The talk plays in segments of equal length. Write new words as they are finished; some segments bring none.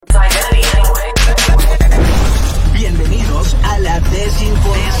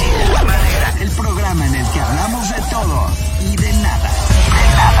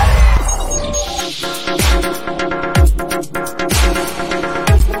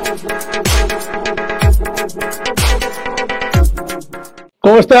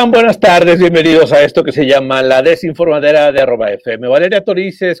¿Cómo están? Buenas tardes, bienvenidos a esto que se llama La Desinformadera de @FM. Valeria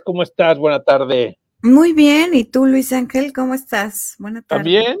Torices, ¿cómo estás? Buena tarde. Muy bien, ¿y tú, Luis Ángel, cómo estás? Buena tarde.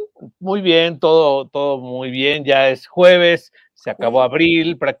 ¿También? Muy bien, todo muy bien. Ya es jueves, se acabó Jueves.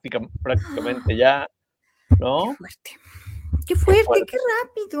 abril, prácticamente ya, Qué ¿no? fuerte, qué Qué fuerte, qué fuerte.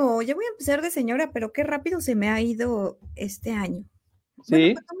 rápido. Ya voy a empezar de señora, pero qué rápido se me ha ido este año. Bueno,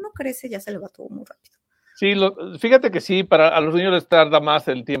 Sí, cuando uno crece ya se le va todo muy rápido. sí, fíjate que sí, para a los niños les tarda más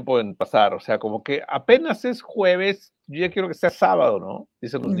el tiempo en pasar, o sea, como que apenas es jueves, yo ya quiero que sea sábado, ¿no?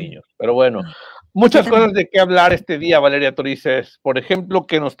 Dicen los Mm, niños. Pero bueno, ay, yo muchas cosas también. de qué hablar este día, Valeria Torices. Por ejemplo,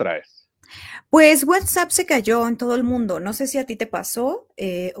 ¿qué nos traes? Pues WhatsApp se cayó en todo el mundo. No sé si a ti te pasó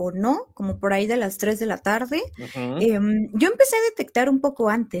o no, como por ahí de las 3 de la tarde. Ujú. Yo empecé a detectar un poco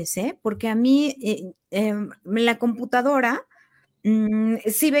antes, porque a mí la computadora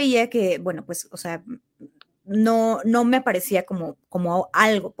sí veía que, bueno, pues, o sea, no me aparecía como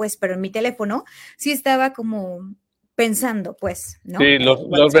algo, pues, pero en mi teléfono sí estaba como pensando, pues, ¿no? Sí, los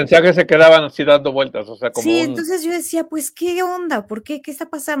WhatsApp. mensajes se quedaban así dando vueltas, o sea, como Sí, un entonces yo decía, pues, ¿qué onda? ¿Por qué? ¿Qué está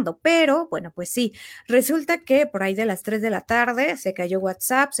pasando? Pero, bueno, pues sí, resulta que por ahí de las 3 de la tarde se cayó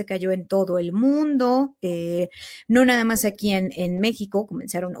WhatsApp, se cayó en todo el mundo, no nada más aquí en México,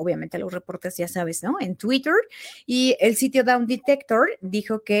 comenzaron obviamente los reportes, ya sabes, ¿no? En Twitter, y el sitio Down Detector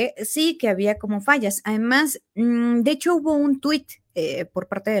dijo que sí, que había como fallas. Además, de hecho hubo un tweet por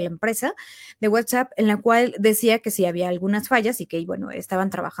parte de la empresa de WhatsApp en la cual decía que sí había algunas fallas y que, bueno, estaban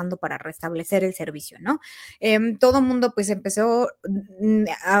trabajando para restablecer el servicio, ¿no? Todo el mundo pues empezó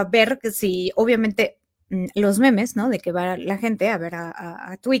a ver que si obviamente los memes, ¿no? De que va la gente a ver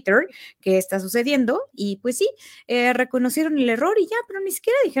a Twitter qué está sucediendo y pues sí, reconocieron el error y ya, pero ni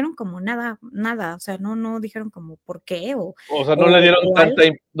siquiera dijeron como nada, o sea, no dijeron como por qué o sea, o algo.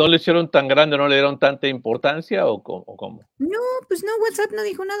 no le hicieron tan grande, no le dieron tanta importancia o cómo. No, pues no, WhatsApp no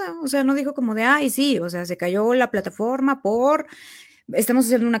dijo nada, o sea, no dijo como de, ay, sí, o sea, se cayó la plataforma estamos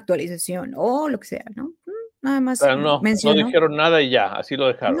haciendo una actualización o lo que sea, ¿no? Nada O más sea, no mencionó. dijeron nada y ya, así lo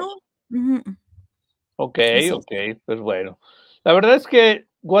dejaron. No, ujú, Okey, así es. okey, pues bueno. La verdad es que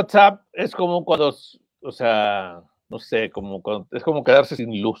WhatsApp es como cuando o sea, no sé, como cuando es como quedarse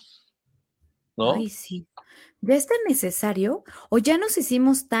sin luz, ¿no? Ay, sí. ¿Ya es tan necesario o ya nos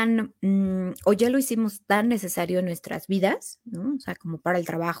hicimos tan, o ya lo hicimos tan necesario en nuestras vidas, ¿no? O sea, como para el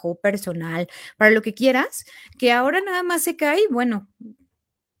trabajo personal, para lo que quieras, que ahora nada más se cae y bueno,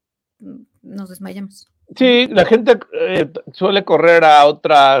 nos desmayamos, ¿no? Sí, la gente, suele correr a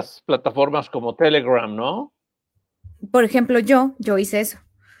otras plataformas como Telegram, ¿no? Por ejemplo, yo hice eso.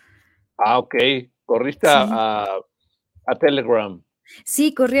 Ah, okey, corriste Sí, a Telegram.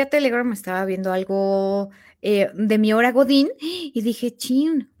 sí, corrí a Telegram, estaba viendo algo, de mi hora Godín y dije: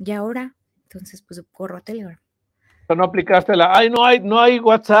 "Chin, ¿y ahora?". Entonces, pues, corro a Telegram. Sea, no aplicaste ay, no hay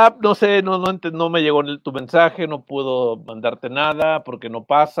WhatsApp, no sé, no me llegó tu mensaje, no puedo mandarte nada porque no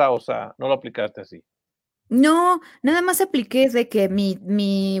pasa, o sea, no lo aplicaste así. No, nada más apliqué de que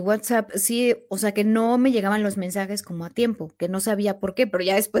mi WhatsApp sí, o sea, que no me llegaban los mensajes como a tiempo, que no sabía por qué, pero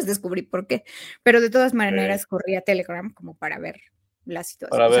ya después descubrí por qué. Pero de todas Eh, maneras corrí a Telegram como para ver la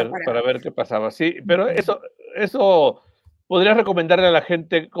situación, o sea, para para ver qué pasaba. Sí, pero ujú. eso podrías recomendarle a la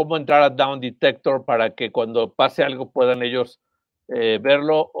gente cómo entrar a Down Detector para que cuando pase algo puedan ellos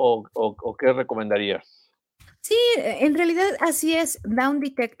verlo o qué recomendarías. Sí, en realidad así es, Down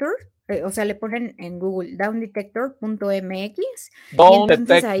Detector, o sea, le ponen en Google downdetector.mx y Down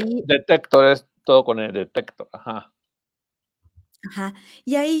entonces ahí Detector es todo con el detector, ajá. ajá.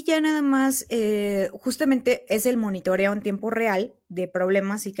 Y ahí ya nada más, justamente es el monitoreo en tiempo real de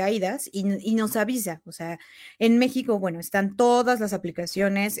problemas y caídas y nos avisa. O sea, en México, bueno, están todas las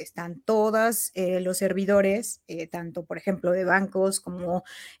aplicaciones, están todos los servidores, tanto, por ejemplo, de bancos como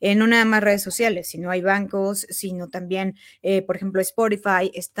no nada más redes sociales, sino hay bancos, sino también, por ejemplo,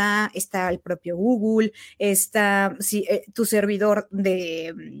 Spotify, está el propio Google, está sí, tu servidor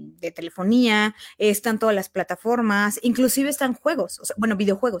de telefonía, están todas las plataformas, inclusive están juegos, o sea, bueno,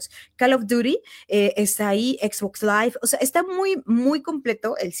 videojuegos. Call of Duty está ahí, Xbox Live, o sea, está muy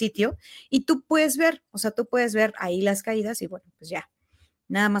completo el sitio y tú puedes ver, o sea, tú puedes ver ahí las caídas y bueno, pues ya,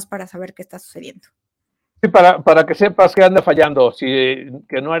 nada más para saber qué está sucediendo. Sí, para que sepas que anda fallando, si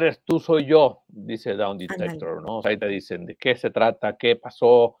que no eres tú, soy yo, dice Down Ándale. Detector, ¿no? O sea, ahí te dicen de qué se trata, qué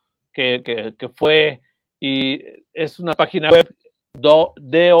pasó, qué fue, y es una página web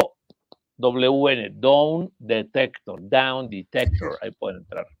D-O-W-N, Down Detector, ahí pueden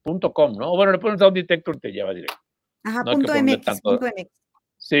entrar, .com, ¿no? Bueno, le pones Down Detector y te lleva directo, Ajá, no hay que ponerle tanto, punto MX.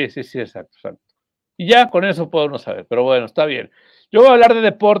 sí, sí, sí, exacto, exacto. Y ya con eso podemos saber, pero bueno, está bien. Yo voy a hablar de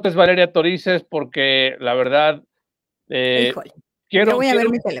deportes, Valeria Torices, porque la verdad, eh, Híjole. Yo quiero, voy a ver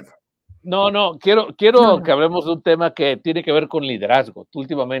quiero, mi teléfono. No, quiero no. que hablemos de un tema que tiene que ver con liderazgo. Tú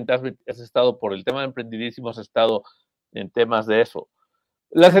últimamente has estado por el tema de emprendidísimo, has estado en temas de eso.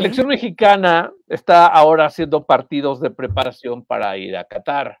 La A ver. selección mexicana está ahora haciendo partidos de preparación para ir a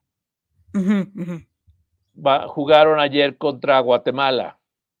Qatar. Ujú, ujú. Jugaron ayer contra Guatemala,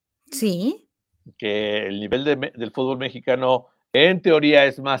 Sí. que el nivel del fútbol mexicano en teoría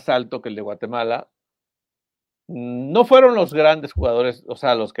es más alto que el de Guatemala. No fueron los grandes jugadores, o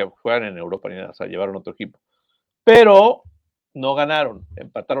sea, los que juegan en Europa ni nada, o sea, llevaron otro equipo. Pero no ganaron,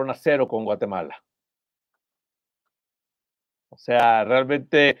 empataron a 0 con Guatemala. O sea,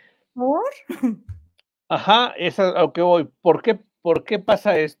 realmente, ¿Por? ajá, es a lo que voy. Por qué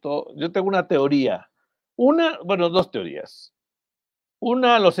pasa esto? Yo tengo una teoría. Bueno, dos teorías.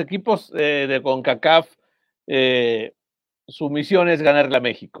 Una, los equipos de CONCACAF, eh, su misión es ganarle a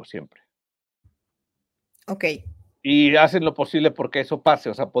México siempre. Ok. Y hacen lo posible porque eso pase.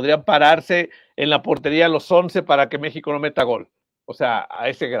 O sea, podrían pararse en la portería los 11 para que México no meta gol. O sea, a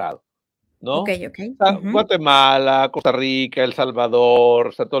ese grado, Ok, ¿no? ok. O sea, Ujú. Guatemala, Costa Rica, El Salvador,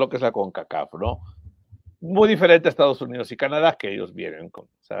 o sea, todo lo que es la CONCACAF, ¿no? Muy diferente a Estados Unidos y Canadá, que ellos vienen con.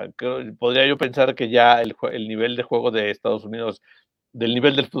 O sea, podría yo pensar que ya el nivel de juego de Estados Unidos, del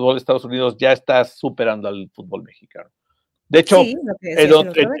nivel del fútbol de Estados Unidos, ya está superando al fútbol mexicano. De hecho, Sí, lo que en, decías el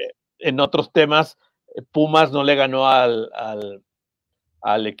otra vez. en otros temas, Pumas no le ganó al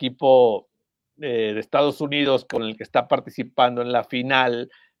equipo de Estados Unidos con el que está participando en la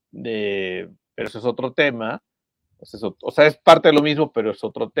final, pero eso es otro tema. O sea, es parte de lo mismo, pero es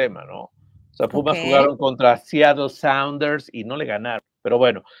otro tema, ¿no? O sea, Ok. Pumas jugaron contra Seattle Sounders y no le ganaron. Pero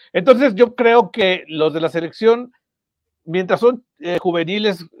bueno, entonces yo creo que los de la selección, mientras son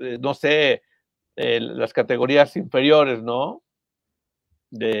juveniles, no sé, las categorías inferiores, ¿no?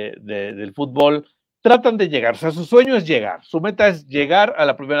 Del fútbol, tratan de llegar. O sea, su sueño es llegar. Su meta es llegar a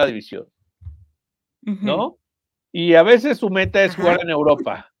la primera división, Ujú. ¿no? Y a veces su meta es Ajá. jugar en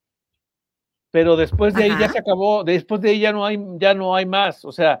Europa. Pero después de ahí ya Ajá. se acabó, después de ahí ya no hay más,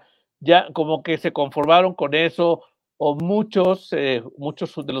 o sea, ya como que se conformaron con eso, o muchos de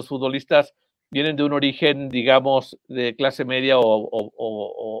los futbolistas vienen de un origen, digamos, de clase media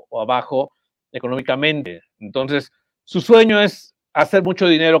o abajo económicamente. Entonces, su sueño es hacer mucho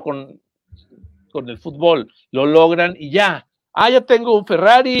dinero con el fútbol, lo logran y ya. Ya tengo un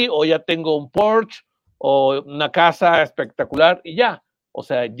Ferrari o ya tengo un Porsche o una casa espectacular y ya. O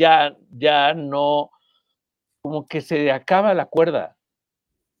sea, ya no, como que se acaba la cuerda,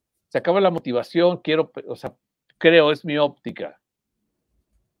 se acaba la motivación, o sea, creo, es mi óptica.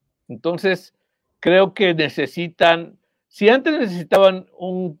 Entonces, creo que necesitan, si antes necesitaban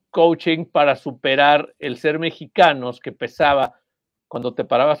un coaching para superar el ser mexicanos que pesaba cuando te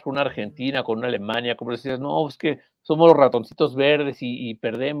parabas con una Argentina, con una Alemania, como decías, no, es que somos los ratoncitos verdes y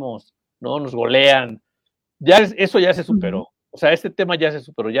perdemos, ¿no? Nos golean. Eso ya se Ujú. superó. O sea, este tema ya se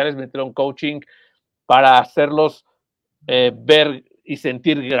superó, ya les metieron coaching para hacerlos ver y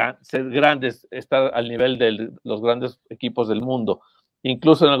sentir ser grandes, estar al nivel de los grandes equipos del mundo.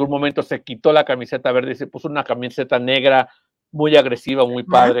 Incluso en algún momento se quitó la camiseta verde y se puso una camiseta negra muy agresiva, muy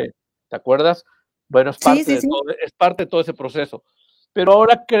Ajá. padre. ¿Te acuerdas? Bueno, Sí, sí, sí. es parte de todo ese proceso. Pero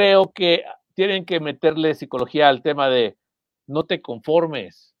ahora creo que tienen que meterle psicología al tema de no te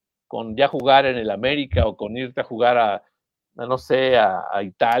conformes con ya jugar en el América o con irte a jugar no sé, a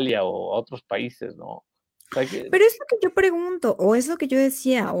Italia o a otros países, ¿no? O sea, Pero es lo que yo pregunto, o es lo que yo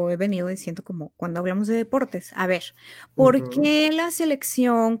decía, o he venido diciendo como cuando hablamos de deportes. A ver, ¿por uh-huh. qué la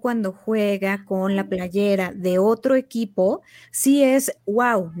selección cuando juega con la playera de otro equipo sí es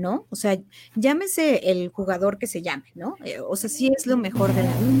wow, ¿no? O sea, llámese el jugador que se llame, ¿no? O sea, sí es lo mejor de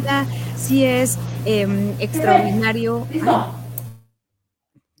la vida, sí es extraordinario. Ay,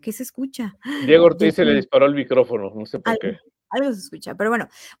 ¿qué se escucha? Diego Ya Ortiz se le disparó el micrófono, no sé por qué. algo se escucha, pero bueno,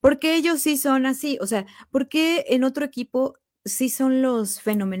 ¿por qué ellos sí son así? O sea, ¿por qué en otro equipo sí son los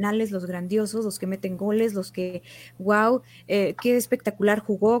fenomenales, los grandiosos, los que meten goles, los que, wow, qué espectacular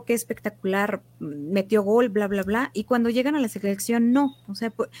jugó, qué espectacular metió gol, bla, bla, bla, y cuando llegan a la selección no? O sea,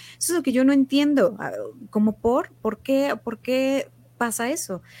 eso es lo que yo no entiendo, como ¿por qué pasa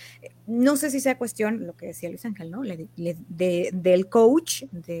eso? No sé si sea cuestión, lo que decía Luis Ángel, ¿no? Del coach,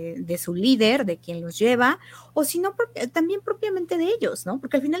 de su líder, de quien los lleva, o si no, también propiamente de ellos, ¿no?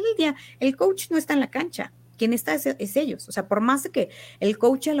 Porque al final del día, el coach no está en la cancha, quien está es ellos. O sea, por más de que el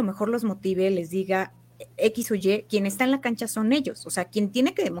coach a lo mejor los motive, les diga X o Y, quien está en la cancha son ellos. O sea, quien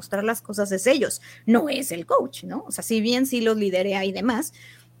tiene que demostrar las cosas es ellos, no es el coach, ¿no? O sea, si bien sí los lidera y demás,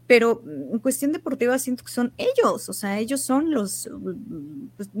 pero en cuestión deportiva siento que son ellos, o sea, ellos son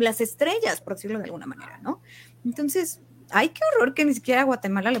pues, las estrellas, por decirlo de alguna manera, ¿no? Entonces, Ay, qué horror que ni siquiera a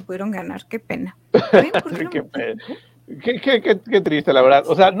Guatemala le pudieron ganar, qué pena. ¿Ven? ¿Por qué no? Qué triste, la verdad.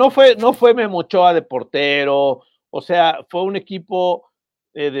 O sea, no fue Memo Ochoa de portero, o sea, fue un equipo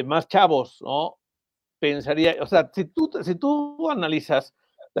de más chavos, ¿no? Pensaría, o sea, si tú analizas,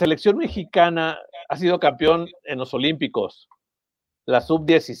 la selección mexicana ha sido campeón en los Olímpicos, la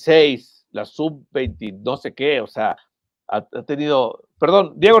sub-16, la sub-20, no sé qué, o sea, ha tenido.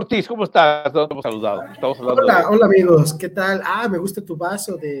 Perdón, Diego Ortiz, ¿cómo estás? No te hemos saludado. Estamos hablando Hola amigos, ¿qué tal? Me gusta tu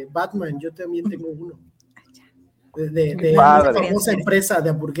vaso de Batman, yo también tengo uno. De una famosa empresa de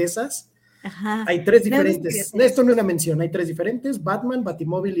hamburguesas. Ajá. Hay 3 diferentes. Esto no es una mención, hay 3 diferentes: Batman,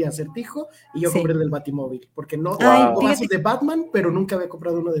 Batimóvil y Acertijo. Y yo compré el del Batimóvil, porque no tengo vasos de Batman, pero nunca había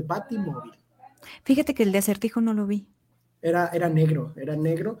comprado uno de Batimóvil. Fíjate que el de Acertijo no lo vi. Era negro,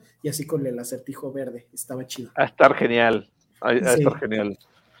 y así con el acertijo verde, estaba chido. A estar genial, estar genial.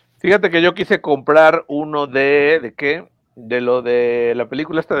 Fíjate que yo quise comprar uno ¿de qué? De lo de la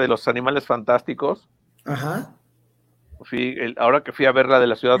película esta de los animales fantásticos. Ajá. Ahora que fui a ver la de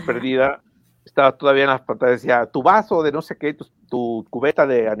la ciudad perdida, estaba todavía en las pantallas, decía, tu vaso de no sé qué, tu cubeta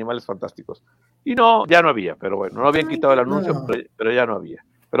de animales fantásticos. Y no, ya no había, pero bueno, no habían quitado el anuncio, pero ya no había.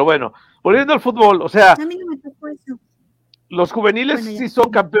 Pero bueno, volviendo al fútbol, o sea, a mí no me tocó eso. Los juveniles sí son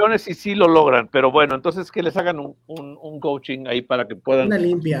campeones y sí lo logran, pero bueno, entonces que les hagan un coaching ahí para que puedan. Una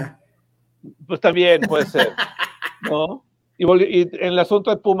limpia. Pues también puede ser, ¿no? Y en el asunto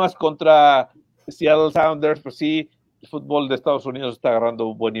de Pumas contra Seattle Sounders, pues sí, el fútbol de Estados Unidos está agarrando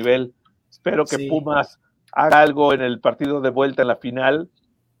un buen nivel. Espero que Pumas haga algo en el partido de vuelta en la final,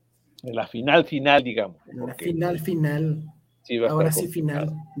 digamos. En la final. Sí, ahora sí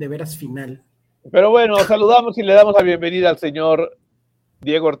final, de veras final. Pero bueno, saludamos y le damos la bienvenida al señor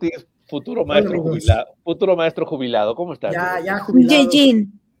Diego Ortiz, futuro maestro jubilado. ¿Cómo estás? Ya jubilado.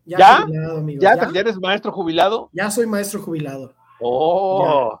 ¿Ya? Jubilado, amigo. ¿Ya eres maestro jubilado? Ya soy maestro jubilado.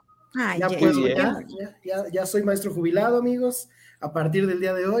 Oh. Ya soy maestro jubilado, amigos. A partir del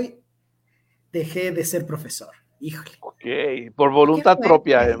día de hoy, dejé de ser profesor. Híjole. Ok, por voluntad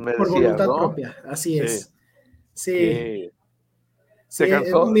propia, me por decías, voluntad ¿no? propia, así es. Sí. Okay. Se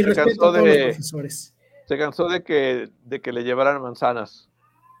cansó mi respeto a todos los profesores. Se cansó de que le llevaran manzanas.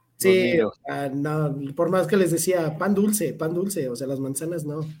 Sí, no, por más que les decía pan dulce, o sea, las manzanas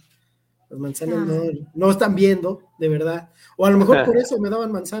no. Las manzanas no están viendo, de verdad. O a lo mejor por eso me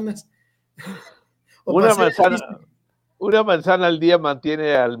daban manzanas. Una manzana al día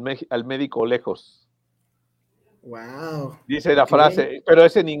mantiene al médico lejos. Wow. Dice la frase, pero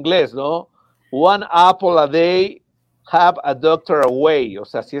es en inglés, ¿no? One apple a day, have a doctor away. O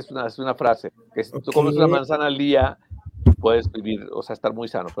sea, sí es una frase. Que si tú comes una manzana al día, puedes vivir, o sea, estar muy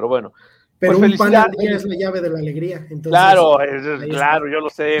sano. Pero bueno. Pero pues un pan al día es la llave de la alegría. Entonces, claro, yo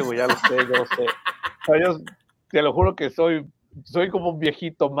lo sé, güey, ya lo sé. O sea, yo te lo juro que soy como un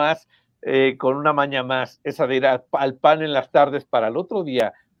viejito más, con una maña más, esa de ir al pan en las tardes para el otro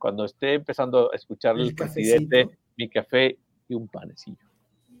día, cuando esté empezando a escuchar el presidente, mi café y un panecillo.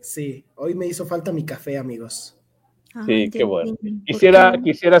 Sí, hoy me hizo falta mi café, amigos. Sí, qué bueno.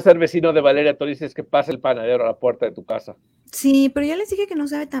 Quisiera ser vecino de Valeria Torices, que pase el panadero a la puerta de tu casa. Sí, pero ya les dije que no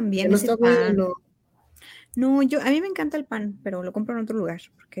sabe tan bien. No está bueno. No, a mí me encanta el pan, pero lo compro en otro lugar,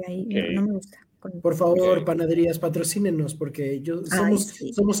 porque ahí no me gusta. Por favor, panaderías, patrocínenos, porque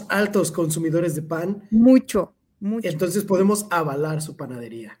somos altos consumidores de pan. Mucho. Entonces podemos avalar su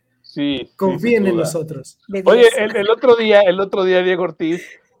panadería. Sí. Confíen en nosotros. Oye, el otro día, Diego Ortiz,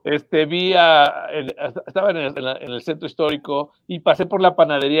 estaba en el centro histórico y pasé por la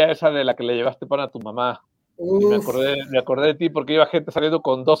panadería esa de la que le llevaste pan a tu mamá. Y me acordé de ti porque iba gente saliendo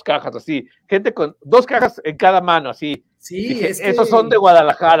con 2 cajas así, gente con 2 cajas en cada mano así. Sí, dije, esos son de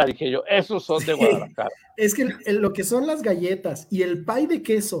Guadalajara, dije yo, esos son de Guadalajara. Es que lo que son las galletas y el pay de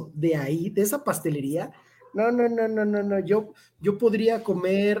queso de ahí, de esa pastelería, no, yo podría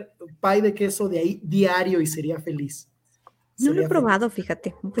comer pay de queso de ahí diario y sería feliz. No lo he probado,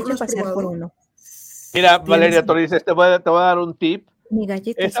 fíjate, me voy a pasar por uno. Mira, Valeria Torices, te voy a dar un tip. Mi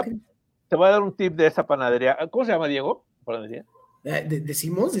galleta. Te voy a dar un tip de esa panadería. ¿Cómo se llama, Diego? ¿Panadería?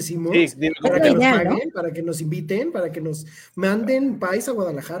 Decimos. Sí, para que nos paguen, ¿no? Para que nos inviten, para que nos manden país a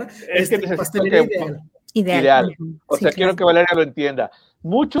Guadalajara. Es que pastelería ideal. O sea, quiero que Valeria lo entienda.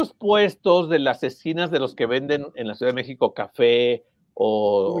 Muchos puestos de las esquinas de los que venden en la Ciudad de México café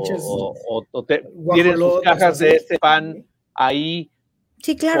tienen sus cajas de ese pan ahí.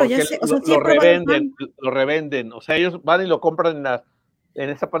 Sí, claro, ya sé. O sea, lo revenden. O sea, ellos van y lo compran en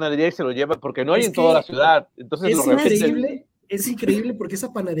esa panadería y se lo llevan porque no hay en toda la ciudad. Entonces es increíble porque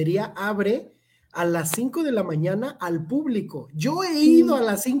esa panadería abre a las 5 de la mañana al público. Yo he ido a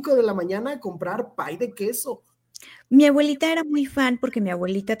las 5 de la mañana a comprar pay de queso. Mi abuelita era muy fan porque mi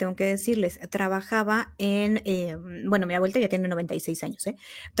abuelita, tengo que decirles, trabajaba bueno, mi abuelita ya tiene 96 años,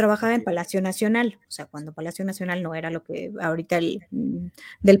 trabajaba en Palacio Nacional, o sea, cuando Palacio Nacional no era lo que ahorita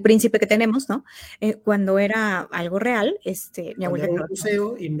del príncipe que tenemos, ¿no? Cuando era algo real, mi Cuando abuelita era un trabajaba.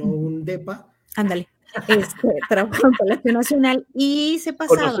 museo y no un depa. Ándale, trabajaba en Palacio Nacional y se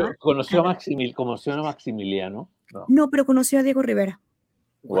pasaba. Conoció a Maximiliano. No, pero conoció a Diego Rivera.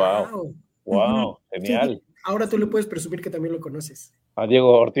 Wow. Wow, Sí, genial. Ahora tú le puedes presumir que también lo conoces. A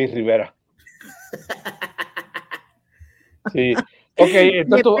Diego Ortiz Rivera. Sí. Ok,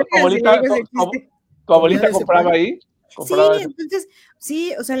 entonces tu abuelita compraba ahí. Sí, entonces,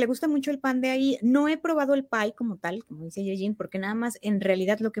 sí, o sea, le gusta mucho el pan de ahí. No he probado el pie como tal, como dice Yejin, porque nada más en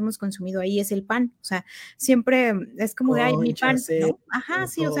realidad lo que hemos consumido ahí es el pan. O sea, siempre es como de, ay, mi pan, ¿no? Ajá,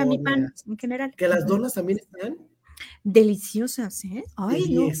 sí, o sea, mi pan en general. Que las donas también están deliciosas, ¿eh?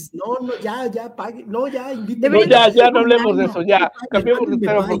 Ay, no. No, ya, pague. No, ya, invítame. No, ya no hablemos de eso, ya. Cambiemos de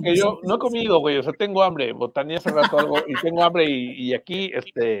tema porque yo no he comido, güey, o sea, tengo hambre. Botaní hace rato algo y tengo hambre y aquí,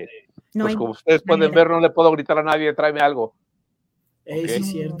 no pues como ustedes pueden ver, no le puedo gritar a nadie, tráeme algo. Okay. Sí, es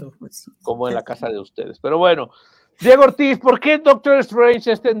cierto. Como en la casa de ustedes. Pero bueno, Diego Ortiz, ¿por qué Doctor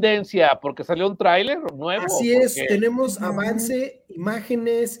Strange es tendencia? ¿Porque salió un tráiler nuevo? Así es, tenemos avance,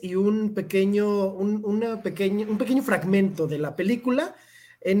 imágenes y un pequeño fragmento de la película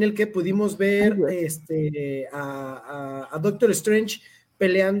en el que pudimos ver a Doctor Strange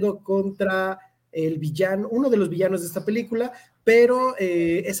peleando contra el villano, uno de los villanos de esta película, pero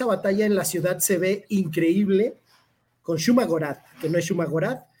esa batalla en la ciudad se ve increíble con Shuma Gorath, que no es Shuma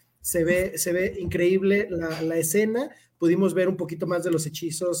Gorath, se ve increíble la escena. Pudimos ver un poquito más de los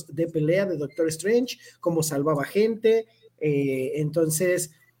hechizos de pelea de Doctor Strange, cómo salvaba gente,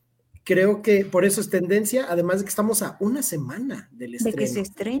 entonces creo que por eso es tendencia, además de que estamos a una semana del estreno. De que se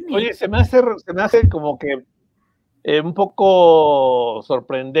estrene. Oye, se me hace como que un poco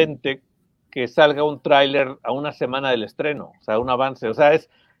sorprendente que salga un tráiler a una semana del estreno, o sea, un avance, o sea,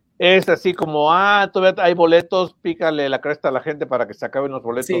 es así como, todavía hay boletos, pícale la cresta a la gente para que se acaben los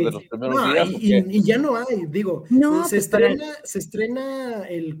boletos de los primeros días. Y ya no hay, digo, no, se estrena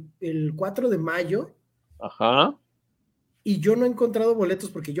el 4 de mayo. Ajá. Y yo no he encontrado boletos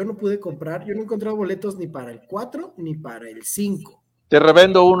porque yo no pude comprar, yo no he encontrado boletos ni para el 4 ni para el 5. Te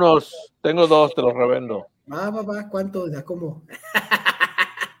revendo unos, tengo 2, te los revendo. Va, ¿cuánto? ¿Da cómo?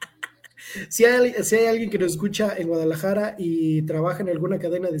 Si hay alguien que nos escucha en Guadalajara y trabaja en alguna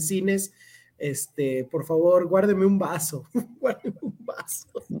cadena de cines, por favor, guárdeme un vaso. Guárdeme un vaso.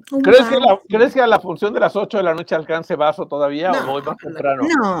 ¿Crees que a la función de las 8 de la noche alcance vaso todavía o voy más temprano?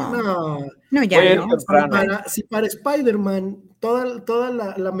 No, ya no. Si para Spider-Man,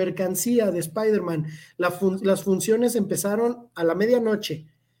 toda la mercancía de Spider-Man, las funciones empezaron a la medianoche.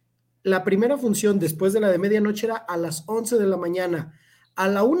 La primera función después de la de medianoche era a las 11 de la mañana. A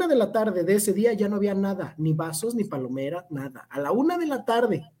la 1 de la tarde de ese día ya no había nada, ni vasos, ni palomera, nada. A la 1 de la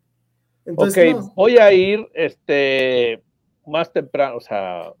tarde. Entonces, voy a ir más temprano, o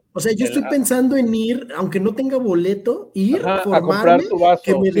sea, yo estoy pensando en ir, aunque no tenga boleto, formarme,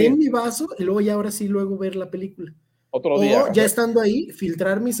 que me den mi vaso y luego ya ahora sí luego ver la película. Otro día. O ya estando ahí,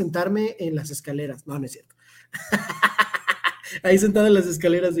 filtrarme y sentarme en las escaleras. No es cierto. Ahí sentado en las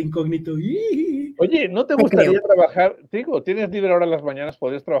escaleras de incógnito. Oye, ¿no te gustaría trabajar? Digo, tienes libre ahora las mañanas,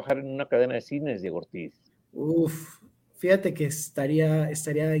 podrías trabajar en una cadena de cines, Diego Ortiz. Fíjate que estaría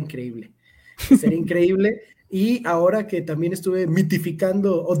increíble. Estaría increíble. Y ahora que también estuve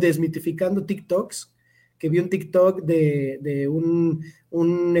mitificando o desmitificando TikToks, que vi un TikTok de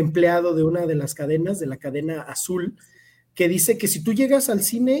un empleado de una de las cadenas, de la cadena azul, que dice que si tú llegas al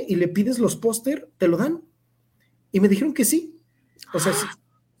cine y le pides los póster, te lo dan. Y me dijeron que sí. O sea,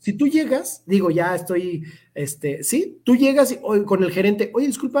 si tú llegas, digo, ya estoy, sí, tú llegas con el gerente, oye,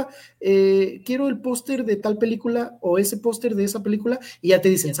 disculpa, quiero el póster de tal película o ese póster de esa película, y ya te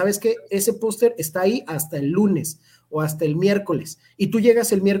dicen, ¿sabes qué? Ese póster está ahí hasta el lunes o hasta el miércoles, y tú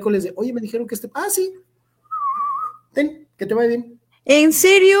llegas el miércoles de, oye, me dijeron que sí, ten, que te vaya bien. ¿En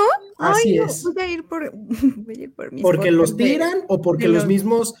serio? Así es. Voy a ir por mis porque los tiran o porque los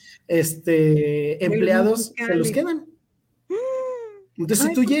mismos empleados se los quedan. Entonces,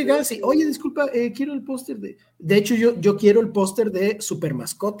 si tú llegas y, oye, disculpa, quiero el póster de hecho, yo quiero el póster de Super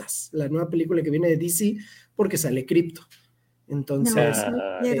Mascotas, la nueva película que viene de DC, porque sale Crypto. Entonces,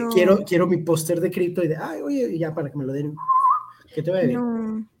 quiero mi póster de Crypto y oye, ya para que me lo den. Que te vaya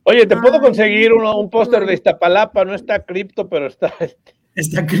bien. Oye, ¿te puedo conseguir un póster de Iztapalapa? No está Crypto, pero está...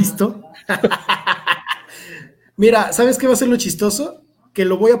 ¿Está Cristo? Mira, ¿sabes qué va a ser lo chistoso? Que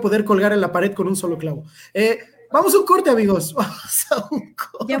lo voy a poder colgar en la pared con un solo clavo. Vamos a un corte, amigos. Vamos a un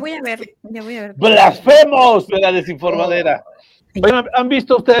corte. Ya voy a ver. ¡Blasfemos de la desinformadera! Bueno, ¿han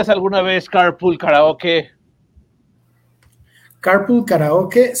visto ustedes alguna vez Carpool Karaoke? Carpool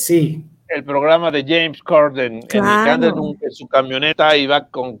Karaoke, sí. El programa de James Corden, Claro. en el que anda en su camioneta y va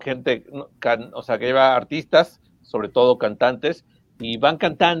con gente, o sea, que lleva artistas, sobre todo cantantes, y van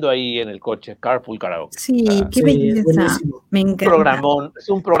cantando ahí en el coche, Carpool Karaoke. Sí, O sea, qué belleza. Me encanta. Es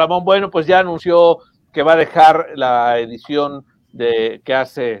un programón. Bueno, pues ya anunció que va a dejar la edición que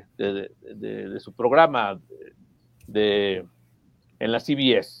hace de su programa en la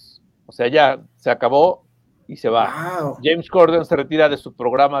CBS. O sea, ya se acabó y se va. Wow. James Corden se retira de su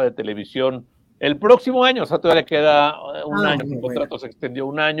programa de televisión el próximo año, o sea, todavía le queda un año, el contrato se extendió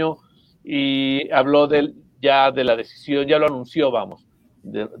un año y habló ya de la decisión, ya lo anunció,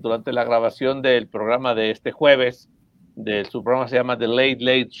 durante la grabación del programa de este jueves, su programa se llama The Late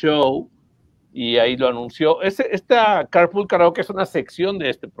Late Show, y ahí lo anunció. Esta Carpool Karaoke es una sección de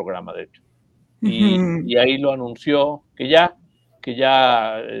este programa, de hecho, y ahí lo anunció que ya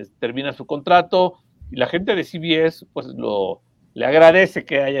termina su contrato, y la gente de CBS pues le agradece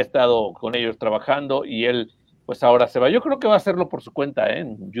que haya estado con ellos trabajando, y él pues ahora se va. Yo creo que va a hacerlo por su cuenta,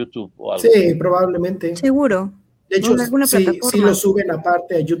 en YouTube o algo. Sí, probablemente. Seguro. De hecho, sí lo suben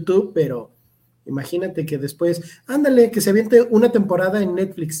aparte a YouTube, pero imagínate que después, ándale, que se aviente una temporada en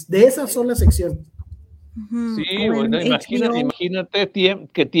Netflix de esa sola sección. Sí, bueno, imagínate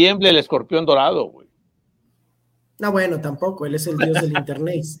que tiemble el escorpión dorado, güey. No, bueno, tampoco, él es el dios del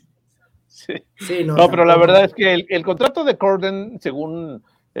internet. Sí, no, pero la verdad es que el contrato de Corden, según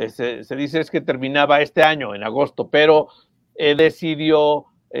se dice, es que terminaba este año, en agosto, pero decidió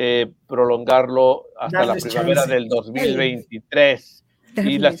prolongarlo hasta la primavera del 2023.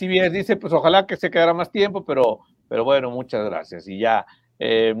 Y la CBS dice, pues ojalá que se quedara más tiempo, pero bueno, muchas gracias. Y ya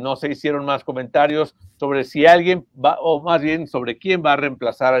no se hicieron más comentarios sobre si alguien va, o más bien sobre quién va a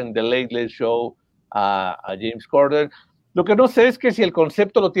reemplazar en The Late Late Show a James Corden. Lo que no sé es que si el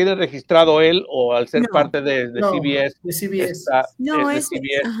concepto lo tiene registrado él, o al ser parte de CBS. De CBS. CBS.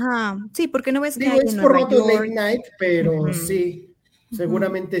 Ajá, sí, porque no ves que digo, hay es en formato Nueva York. Late Night, pero sí,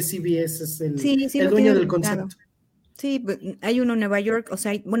 seguramente CBS es el lo dueño tiene del concepto. Claro. Sí, hay uno en Nueva York, o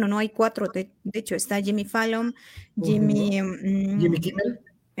sea, bueno, no hay 4, de hecho, está Jimmy Fallon, Jimmy Kimmel.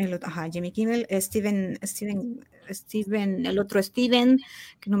 Jimmy Kimmel, Steven, el otro Steven,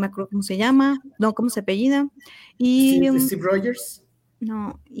 que no me acuerdo cómo se llama, no, cómo se apellida, y Steve Rogers.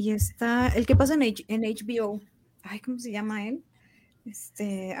 No, y está el que pasa en HBO, ay, ¿cómo se llama él?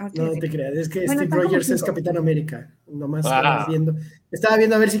 No te creas, es que Steve Rogers es Capitán América, nomás estaba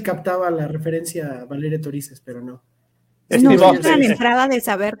viendo a ver si captaba la referencia a Valeria Torices, pero no. No, la entrada de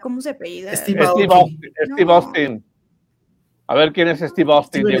saber cómo se apellida. Steve Austin. A ver, ¿quién es Steve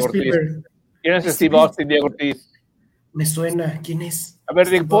Austin, Diego Ortiz? ¿Quién es Steve Austin, Diego Ortiz? Me suena, ¿quién es? A ver,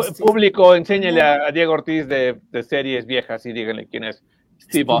 público, enséñele a Diego Ortiz de series viejas y díganle quién es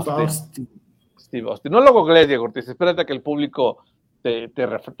Steve Austin. Steve Austin. No lo googlees, Diego Ortiz, espérate que el público te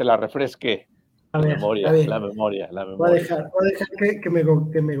la refresque. La memoria. Voy a dejar que me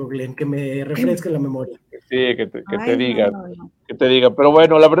googleen, que me refresquen la memoria. Sí, que te digan. Que te digan. Pero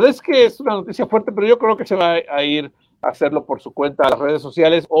bueno, la verdad es que es una noticia fuerte, pero yo creo que se va a ir a hacerlo por su cuenta a las redes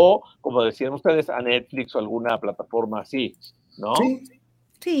sociales, o, como decían ustedes, a Netflix o alguna plataforma así, ¿no?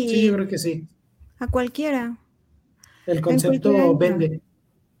 Sí, yo creo que sí. A cualquiera. El concepto vende.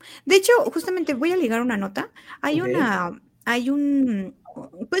 De hecho, justamente voy a ligar una nota.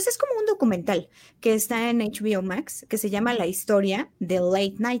 Pues es como un documental que está en HBO Max, que se llama La historia de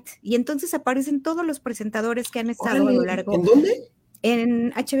Late Night, y entonces aparecen todos los presentadores que han estado a lo largo. ¿En dónde?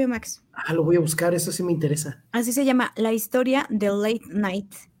 En HBO Max. Lo voy a buscar, eso sí me interesa. Así se llama, La historia de Late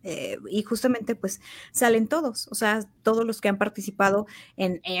Night, y justamente pues salen todos, o sea, todos los que han participado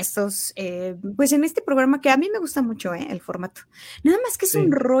en estos, pues en este programa que a mí me gusta mucho, el formato. Nada más que es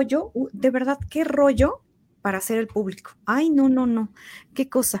un rollo, de verdad, qué rollo para hacer el público. Ay, no, qué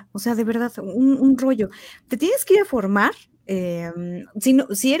cosa, o sea, de verdad, un rollo. Te tienes que ir a formar,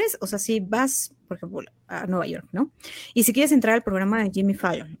 si vas, por ejemplo, a Nueva York, ¿no? Y si quieres entrar al programa de Jimmy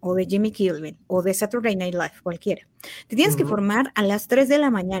Fallon, o de Jimmy Kimmel, o de Saturday Night Live, cualquiera, te tienes que formar a las 3 de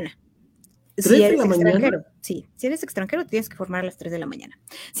la mañana. Si eres extranjero, sí, si eres extranjero, tienes que formar a las 3 de la mañana.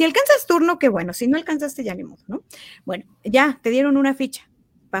 Si alcanzas turno, qué bueno, si no alcanzaste, ya ni modo, ¿no? Bueno, ya, te dieron una ficha.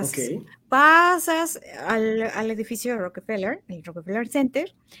 Pasas al edificio de Rockefeller, el Rockefeller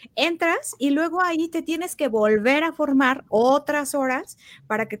Center, entras y luego ahí te tienes que volver a formar otras horas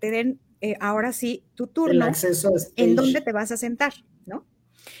para que te den, ahora sí, tu turno, en dónde te vas a sentar, ¿no?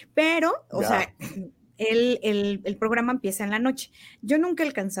 Pero, o sea, el programa empieza en la noche. Yo nunca he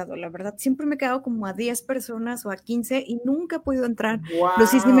alcanzado, la verdad. Siempre me he quedado como a 10 personas o a 15 y nunca he podido entrar. Wow. Pero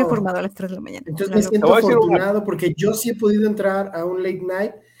sí me he formado a las 3 de la mañana. Entonces me siento afortunado porque yo sí he podido entrar a un late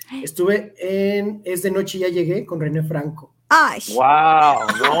night. Estuve en Es de Noche y Ya Llegué con René Franco. ¡Ay! ¡Wow!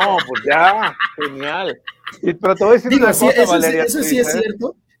 No, pues ya, genial. Pero te voy a decir una cosa, Valeria. Eso sí es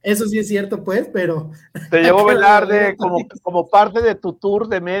cierto. Eso sí es cierto, pues, pero... Te llevó Velarde como parte de tu tour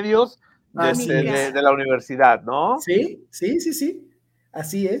de medios de la universidad, ¿no? Sí.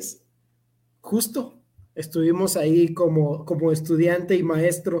 Así es. Justo. Estuvimos ahí como estudiante y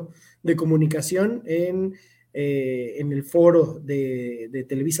maestro de comunicación en el foro de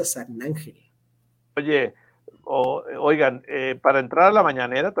Televisa San Ángel. Oye, oigan, para entrar a la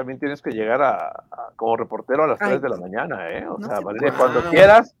mañanera también tienes que llegar como reportero a las 3 de la mañana, ¿eh? O sea, Valeria,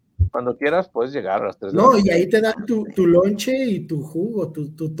 cuando quieras puedes llegar a las 3 de la mañana. No, y ahí te dan tu lonche y tu jugo,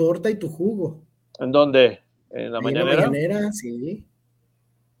 tu torta y tu jugo. ¿En dónde? ¿En la ahí mañanera? En la mañanera, sí.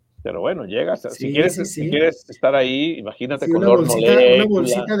 Pero bueno, llegas. Sí, si quieres estar ahí, imagínate sí, con una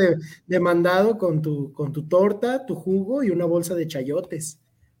bolsita de mandado con tu torta, tu jugo y una bolsa de chayotes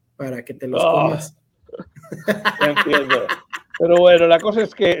para que te los comas. Entiendo. Pero bueno, la cosa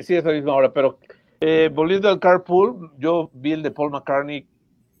es que sí es la misma hora, pero volviendo al carpool, yo vi el de Paul McCartney.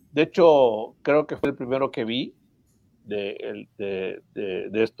 De hecho, creo que fue el primero que vi de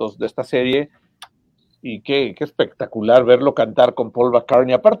esta serie. Y qué espectacular verlo cantar con Paul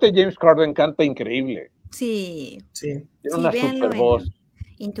McCartney. Aparte, James Corden canta increíble. Sí. Tiene una super voz.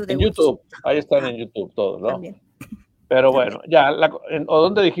 En YouTube. Ahí están en YouTube todos, ¿no? También. Pero bueno, ya. ¿O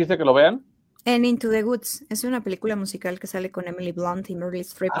dónde dijiste que lo vean? En Into the Woods. Es una película musical que sale con Emily Blunt y Meryl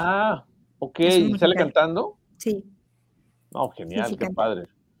Streep. Ah, ok. ¿Y sale cantando? Sí. No, genial, sí, qué canta. padre.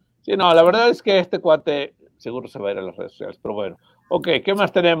 Sí, no, la verdad es que este cuate seguro se va a ir a las redes sociales, pero bueno. Ok, ¿qué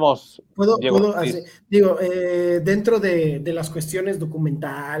más tenemos? Dentro de las cuestiones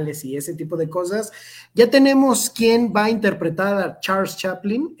documentales y ese tipo de cosas, ya tenemos quién va a interpretar a Charles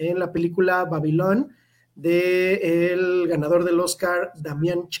Chaplin en la película Babylon del ganador del Oscar,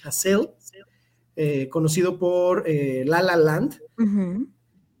 Damien Chazelle, conocido por La La Land. Uh-huh.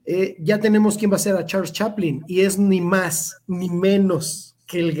 Ya tenemos quién va a ser a Charles Chaplin y es ni más ni menos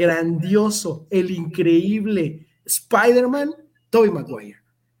que el grandioso, el increíble Spider-Man, Tobey Maguire.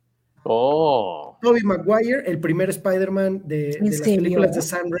 Tobey Maguire, el primer Spider-Man de las películas de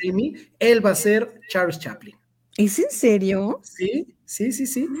Sam Raimi, él va a ser Charles Chaplin. ¿Es en serio? Sí.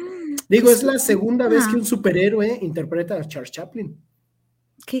 Digo, es la segunda vez que un superhéroe interpreta a Charles Chaplin.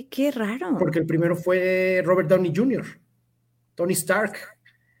 Qué raro. Porque el primero fue Robert Downey Jr., Tony Stark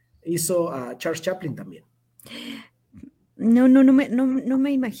hizo a Charles Chaplin también. No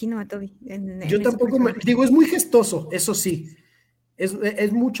me imagino a Toby. Yo tampoco digo, es muy gestoso, eso sí.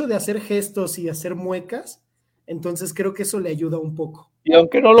 Es mucho de hacer gestos y hacer muecas, entonces creo que eso le ayuda un poco. Y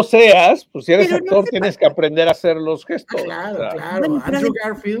aunque no lo seas, pues si eres actor tienes que aprender a hacer los gestos. Claro. Bueno, Andrew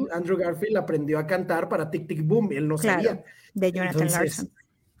Garfield aprendió a cantar para Tic Tic Boom, él no sabía. De Jonathan Larson.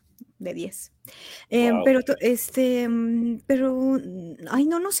 De 10. Wow. Pero, ay,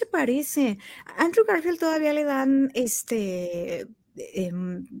 no se parece. Andrew Garfield todavía le dan,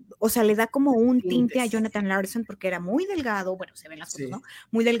 o sea, le da como un tinte a Jonathan Larson porque era muy delgado, bueno, se ven las fotos, ¿no?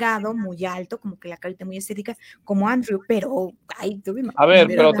 Muy delgado, muy alto, como que la carita muy estética, como Andrew, pero, ay, a ver,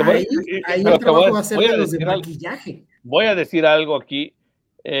 pero te voy a los de maquillaje. Voy a decir algo aquí.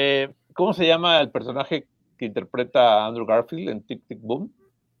 ¿Cómo se llama el personaje que interpreta a Andrew Garfield en Tic Tic Boom?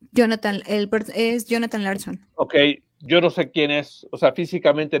 Es Jonathan Larson. Ok, yo no sé quién es, o sea,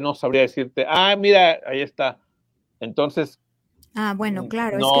 físicamente no sabría decirte, mira, ahí está. Entonces. Bueno,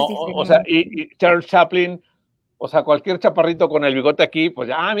 claro, no, es que es diferente. O sea, y Charles Chaplin, o sea, cualquier chaparrito con el bigote aquí, pues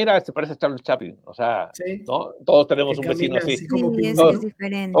mira, se parece a Charles Chaplin, o sea, sí. ¿no? Todos tenemos un vecino así. Sí, es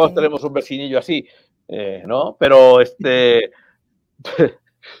diferente. Todos tenemos un vecinillo así, ¿no? Pero,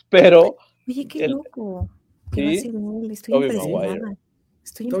 pero. Oye, qué loco. ¿Sí? Va a ser él? Estoy impresionada.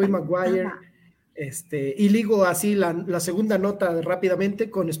 Tobey Maguire. Y ligo así la segunda nota rápidamente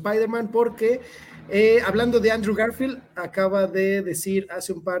con Spider-Man porque hablando de Andrew Garfield, acaba de decir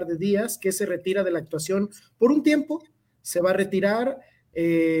hace un par de días que se retira de la actuación por un tiempo, se va a retirar.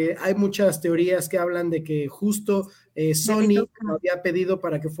 Hay muchas teorías que hablan de que justo Sony había pedido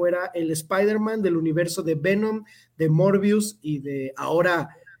para que fuera el Spider-Man del universo de Venom, de Morbius y de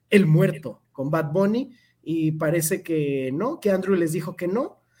ahora El Muerto con Bad Bunny, y parece que no, que Andrew les dijo que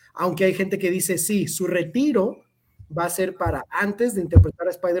no, aunque hay gente que dice sí, su retiro va a ser para antes de interpretar a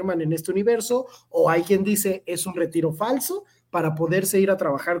Spider-Man en este universo, o hay quien dice es un retiro falso para poderse ir a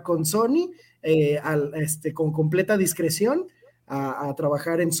trabajar con Sony con completa discreción a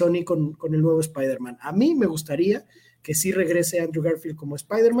trabajar en Sony con el nuevo Spider-Man. A mí me gustaría que sí regrese Andrew Garfield como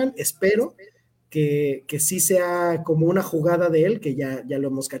Spider-Man, espero que sí sea como una jugada de él, que ya lo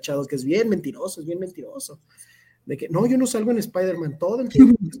hemos cachado, que es bien mentiroso, de que no, yo no salgo en Spider-Man, todo el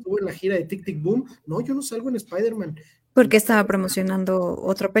tiempo que estuvo en la gira de Tic Tic Boom, no, yo no salgo en Spider-Man. Porque estaba promocionando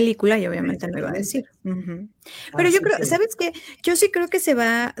otra película y obviamente no iba a decir. Uh-huh. Pero yo creo, ¿sabes qué? Yo sí creo que se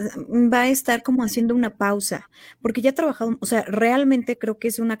va a estar como haciendo una pausa, porque ya ha trabajado, o sea, realmente creo que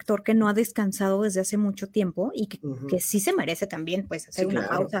es un actor que no ha descansado desde hace mucho tiempo y que sí se merece también, pues, hacer una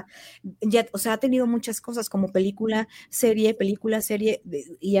pausa. Ya, o sea, ha tenido muchas cosas como película, serie,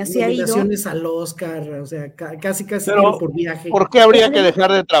 y así ha ido. Nominaciones al Oscar, o sea, casi pero, por viaje. ¿por qué habría que dejar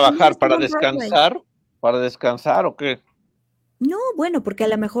de trabajar? ¿Para descansar? ¿Para descansar o qué? No, bueno, porque a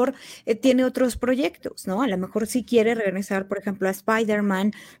lo mejor tiene otros proyectos, ¿no? A lo mejor sí quiere regresar, por ejemplo, a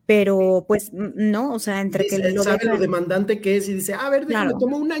Spider-Man, pero pues no, o sea, entre dice, que lo sabe lo demandante que es y dice, a ver, déjame,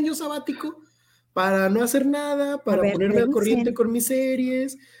 tomo un año sabático para no hacer nada, para ponerme al corriente con mis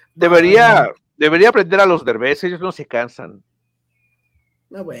series. Debería aprender a los Derbez, ellos no se cansan.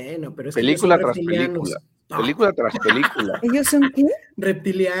 No, bueno, pero es película que tras película. No. Película tras película. ¿Ellos son qué?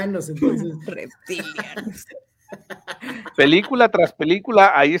 Reptilianos, entonces. Reptilianos. Película tras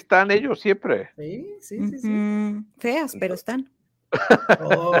película, ahí están ellos siempre. Sí. Feas, pero están.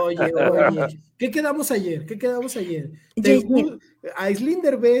 Oye, ¿qué quedamos ayer? ¿A Aislinn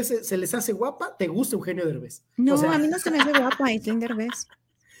Derbez se les hace guapa? ¿Te gusta Eugenio Derbez? No, a mí no se me hace guapa Aislinn Derbez.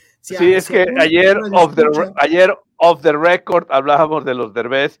 Sí, es que ayer off the record hablábamos de los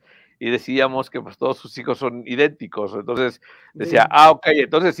Derbez y decíamos que pues todos sus hijos son idénticos. Entonces decía, ok,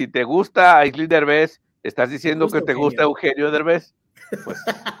 entonces si te gusta Aislinn Derbez, ¿estás diciendo que te gusta Eugenio Derbez? Pues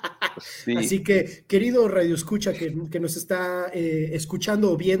sí. Así que, querido radioescucha que nos está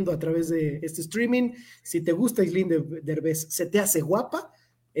escuchando o viendo a través de este streaming, si te gusta Aislinn Derbez, ¿se te hace guapa?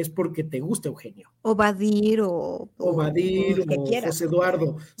 Es porque te gusta Eugenio. O Badir o José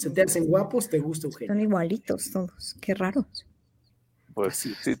Eduardo, ¿se te hacen guapos? ¿Te gusta Eugenio? Son igualitos todos, qué raros. Pues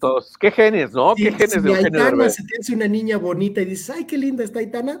sí, todos. ¿Qué genes, no? ¿Qué genes de Eugenio Derbez? Se te hace una niña bonita y dices, ay, qué linda está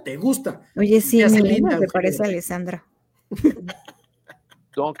Aitana, ¿te gusta? Oye, sí, mi linda, me parece a Alessandra.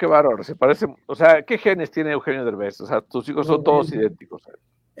 No, qué bárbaro, se parece, o sea, ¿qué genes tiene Eugenio Derbez? O sea, tus hijos son todos idénticos.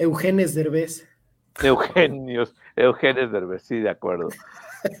 Eugenes Derbez. Eugenes Derbez, sí, de acuerdo.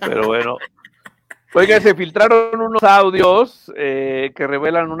 Pero bueno. Oiga, se filtraron unos audios que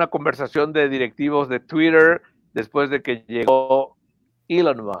revelan una conversación de directivos de Twitter después de que llegó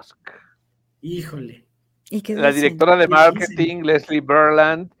Elon Musk. Híjole. ¿Y qué la directora de marketing, Leslie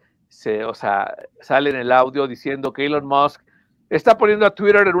Berland, sale en el audio diciendo que Elon Musk está poniendo a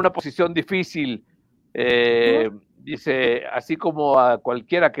Twitter en una posición difícil. Dice, así como a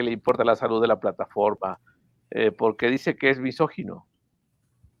cualquiera que le importa la salud de la plataforma, porque dice que es misógino.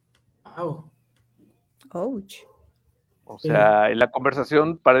 Wow. Ouch. O sea, en la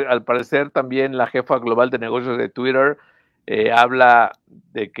conversación, al parecer también la jefa global de negocios de Twitter habla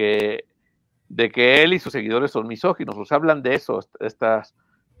de que él y sus seguidores son misóginos. O sea, hablan de eso, estas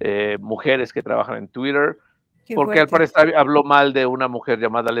mujeres que trabajan en Twitter, porque al parecer habló mal de una mujer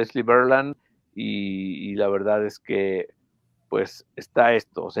llamada Leslie Berland y la verdad es que pues está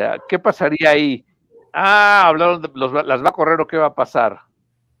esto. O sea, ¿qué pasaría ahí? Hablaron ¿las va a correr o qué va a pasar?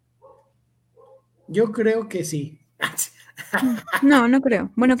 Yo creo que sí. No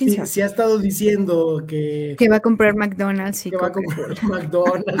creo. Bueno, quién sabe. Sí ha estado diciendo que va a comprar McDonald's que va a comprar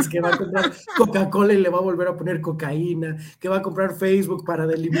McDonald's, que va a comprar Coca-Cola y le va a volver a poner cocaína, que va a comprar Facebook para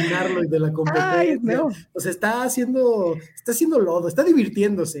eliminarlo y de la competencia. Ay, no. O sea, está haciendo lodo, está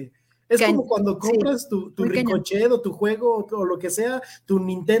divirtiéndose. Es como cuando compras tu Ricochet o tu juego o lo que sea, tu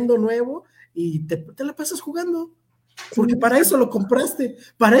Nintendo nuevo y te la pasas jugando. Porque para eso lo compraste,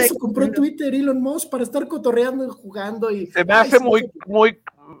 para eso compró Twitter Elon Musk, para estar cotorreando y jugando. Y se me hace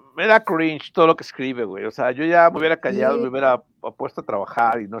me da cringe todo lo que escribe, güey. O sea, yo ya me hubiera callado, me hubiera puesto a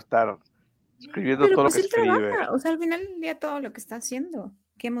trabajar y no estar escribiendo todo lo que escribe. Trabaja. O sea, al final del día todo lo que está haciendo.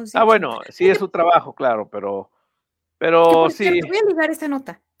 ¿Qué hemos dicho? Bueno, sí es su trabajo, claro, pero sí. Voy a ligar esta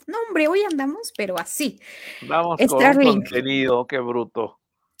nota. No, hombre, hoy andamos, pero así. Vamos Starlink. Con contenido, qué bruto.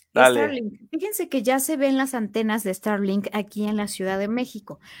 Dale. Starlink. Fíjense que ya se ven las antenas de Starlink aquí en la Ciudad de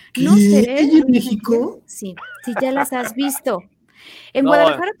México. No sé. ¿En México? Sí, ya las has visto. En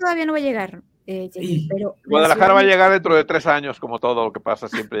Guadalajara todavía no va a llegar. Pero Guadalajara va a llegar dentro de 3 años, como todo lo que pasa,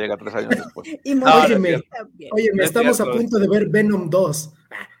 siempre llega 3 años después. Óyeme, estamos a punto de ver Venom 2.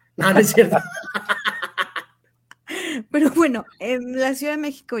 No es cierto. Pero bueno, en la Ciudad de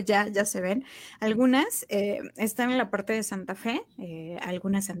México ya se ven. Algunas están en la parte de Santa Fe,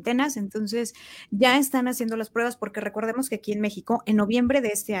 algunas antenas, entonces ya están haciendo las pruebas porque recordemos que aquí en México, en noviembre de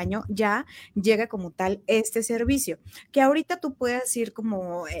este año, ya llega como tal este servicio, que ahorita tú puedes ir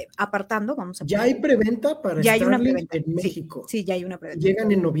como apartando, vamos a Ya poner. hay preventa para Ya hay una Starlink preventa, en sí, México. sí, ya hay una preventa.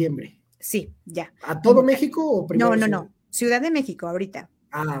 Llegan en noviembre. Sí, ya. ¿A todo México o primero? No. Ciudad de México ahorita.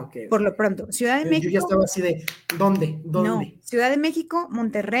 Ok. Por lo pronto, Ciudad de México. Yo ya estaba así de, ¿dónde? No, Ciudad de México,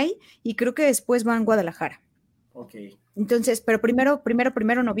 Monterrey y creo que después va en Guadalajara. Ok. Entonces, pero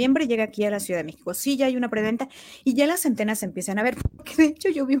primero noviembre llega aquí a la Ciudad de México. Sí, ya hay una preventa y ya las antenas se empiezan a ver. Porque de hecho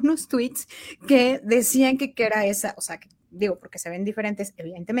yo vi unos tweets que decían que era esa, o sea, digo, porque se ven diferentes,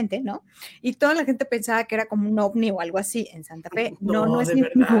 evidentemente, ¿no? Y toda la gente pensaba que era como un ovni o algo así en Santa Fe. No es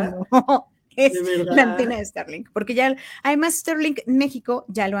ninguno. Es la antena de Starlink, porque ya, además Starlink México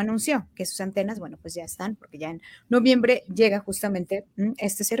ya lo anunció, que sus antenas, bueno, pues ya están, porque ya en noviembre llega justamente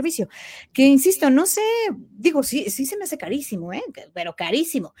este servicio, que insisto, no sé, digo, sí se me hace carísimo, pero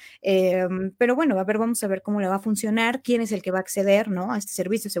carísimo, pero bueno, vamos a ver cómo le va a funcionar, quién es el que va a acceder, ¿no? A este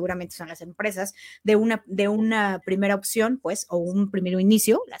servicio, seguramente son las empresas de una primera opción, pues, o un primer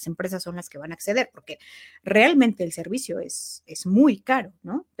inicio, las empresas son las que van a acceder, porque realmente el servicio es muy caro,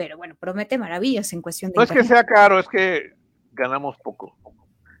 ¿no? Pero bueno, promete maravillas en cuestión de No internet. Es que sea caro, es que ganamos poco.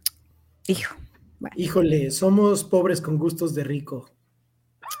 Hijo. Bueno. Híjole, somos pobres con gustos de rico.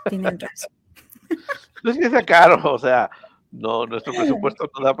 Tienen razón. No es que sea caro, o sea, no, nuestro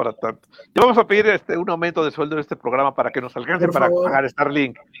presupuesto no da para tanto. Ya vamos a pedir un aumento de sueldo en este programa para que nos alcance para pagar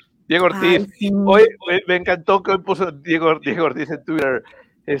Starlink. Diego Ortiz, hoy me encantó que hoy puso Diego Ortiz en Twitter.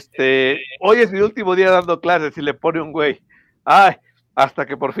 Hoy es mi último día dando clases y le pone un güey. Ay, hasta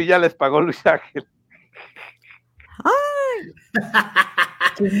que por fin ya les pagó Luis Ángel. ¡Ay!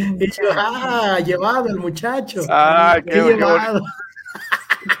 Llevado el muchacho. ¡Ay, qué llevado!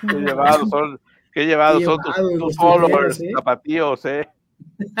 Qué llevados son tus followers, zapatíos,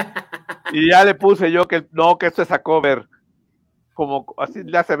 Y ya le puse yo que esto es a cover. Como así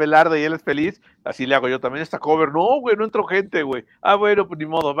le hace Belardo y él es feliz, así le hago yo también esta cover. No, güey, no entró gente, güey. Ah, bueno, pues ni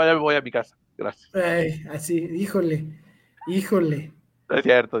modo, vaya, me voy a mi casa. Gracias. Ay, así, híjole. No es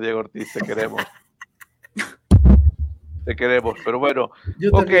cierto, Diego Ortiz, te queremos. Te queremos, pero bueno.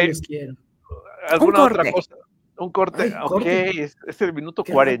 Yo también los quiero. ¿Alguna otra cosa? Un corte. Ay, corte. Es el minuto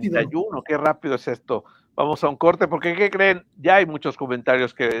 41. Rápido. Qué rápido es esto. Vamos a un corte, porque ¿qué creen? Ya hay muchos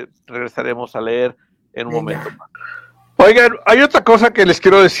comentarios que regresaremos a leer en un momento más. Oigan, hay otra cosa que les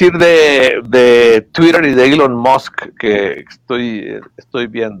quiero decir de Twitter y de Elon Musk que estoy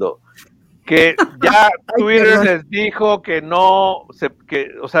viendo. Que ya Twitter les dijo que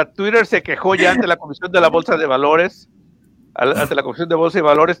Twitter se quejó ya ante la Comisión de la Bolsa de Valores, ante la Comisión de Bolsa y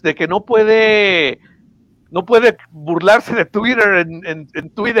Valores, de que no puede burlarse de Twitter en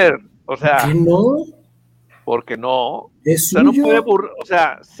Twitter. O sea, ¿qué no? Porque no. Es suyo. No puede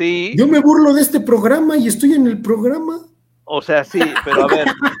sí. Yo me burlo de este programa y estoy en el programa. O sea, sí, pero a ver.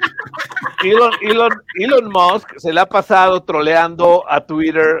 Elon Musk se le ha pasado troleando a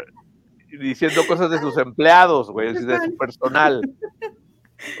Twitter diciendo cosas de sus empleados, güey, de su personal.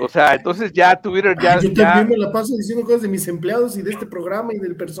 O sea, entonces ya Twitter yo también me la paso diciendo cosas de mis empleados y de este programa y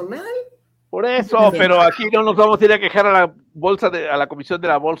del personal. Por eso, pero aquí no nos vamos a ir a quejar a la Comisión de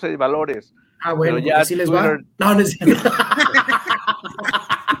la Bolsa de Valores. Ah, bueno, pero ya sí les va. No es cierto.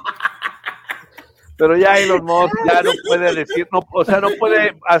 Pero ya Elon Musk ya no puede decir, no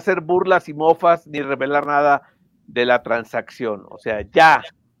puede hacer burlas y mofas ni revelar nada de la transacción. O sea, ya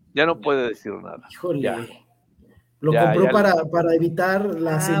no puede decir nada. Híjole. Ya. Lo compró para evitar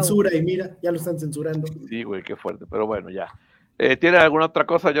la censura y mira, ya lo están censurando. Sí, güey, qué fuerte, pero bueno, ya. ¿Tienen alguna otra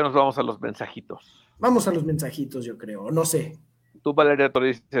cosa? Ya nos vamos a los mensajitos. Vamos a los mensajitos, yo creo, no sé. Tú, Valeria, tú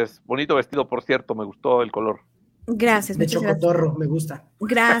dices, bonito vestido, por cierto, me gustó el color. Gracias. De chocotorro, me gusta.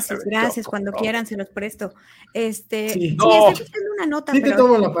 Gracias, cuando quieran se los presto. Sí, estoy buscando una nota. Sí, te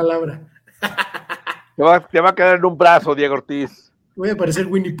tomo la palabra. Te va a quedar en un brazo, Diego Ortiz. Voy a parecer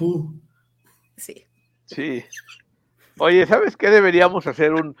Winnie Pooh. Sí. Oye, ¿sabes qué? Deberíamos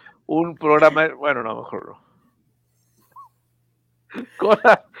hacer un programa, bueno, no, mejor no.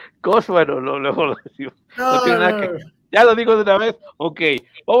 Bueno, luego lo decimos. No tiene nada que... Ya lo digo de una vez. Ok,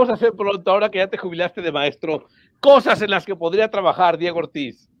 vamos a hacer pronto, ahora que ya te jubilaste de maestro, cosas en las que podría trabajar Diego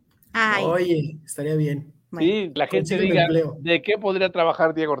Ortiz. Oye, estaría bien. Sí, la gente diga de qué podría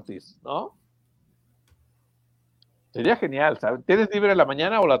trabajar Diego Ortiz, ¿no? Sería genial, ¿sabes? ¿Tienes libre la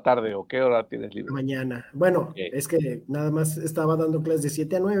mañana o la tarde? ¿O qué hora tienes libre? Mañana. Bueno, es que nada más estaba dando clases de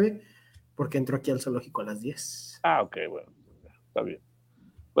 7 a 9 porque entró aquí al zoológico a las 10. Ah, ok, bueno, está bien.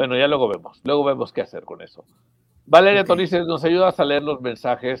 Bueno, ya luego vemos qué hacer con eso. Valeria Ok. Torices, ¿nos ayudas a leer los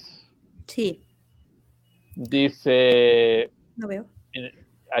mensajes? Sí, Dice, no veo.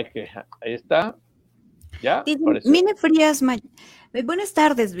 ahí está, ¿ya? Dice, ¿Apareció? Mine Frías, buenas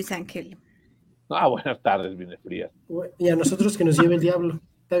tardes, Luis Ángel. Buenas tardes, Mine Frías. Y a nosotros que nos lleve el diablo.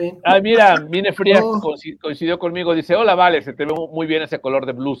 Está bien. Mira, Mine Frías Oh, coincidió conmigo, dice, hola, Vale, se te ve muy bien ese color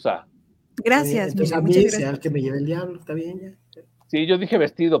de blusa. está bien. Gracias, Entonces mira, a muchas mí sea gracias. el que me lleve el diablo. Está bien ya. Sí, yo dije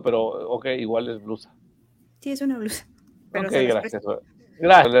vestido, pero ok, igual es blusa. Sí, es una blusa, pero Ok, se las gracias. presto.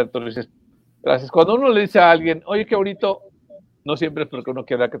 Gracias, Torices. Gracias. Cuando uno le dice a alguien, oye, qué bonito, no siempre es porque uno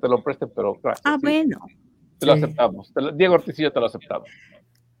quiera que te lo preste, pero gracias, Ah, sí, bueno. te lo Sí. aceptamos. Diego Ortiz y yo te lo aceptamos.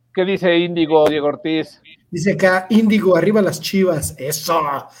 ¿Qué dice Índigo, Diego Ortiz? Dice acá, Índigo, arriba las Chivas. Eso,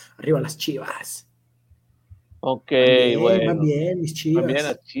 arriba las Chivas. Ok, Van bueno, bien, mis también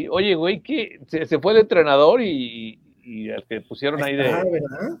Chivas. así. Oye, güey, que se fue de entrenador y el que pusieron Ahí ahí está, de...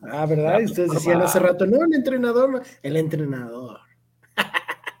 ¿verdad? ¿Verdad? Y Pues, ustedes decían hace normal. rato, no, el entrenador, no. El entrenador.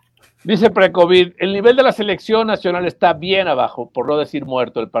 Dice Precovid, el nivel de la selección nacional está bien abajo, por no decir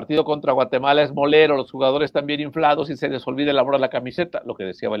muerto. El partido contra Guatemala es molero, los jugadores están bien inflados y se les olvida elaborar la camiseta, lo que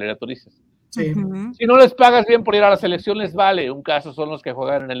decía Valeria Torices. Sí. Ujú. Si no les pagas bien por ir a la selección, les vale. Un caso son los que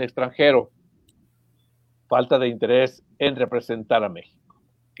juegan en el extranjero. Falta de interés en representar a México.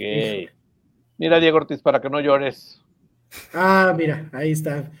 Okay. Híjole. Mira, Diego Ortiz, para que no llores. Mira, ahí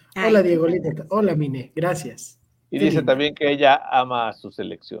está. Ay, Hola, qué Diego bueno. Lita. Hola, Mine. Gracias. Y Qué dice linda. también que ella ama a su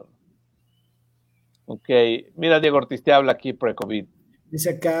selección. Ok. Mira, Diego Ortiz, te habla aquí pre-COVID.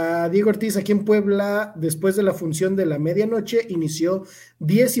 Dice acá, Diego Ortiz, aquí en Puebla, después de la función de la medianoche, inició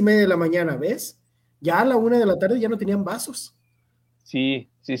 10:30 de la mañana, ¿ves? Ya a la 1 de la tarde ya no tenían vasos. Sí.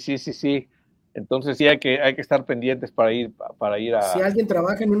 Entonces sí hay que estar pendientes para ir Si a... alguien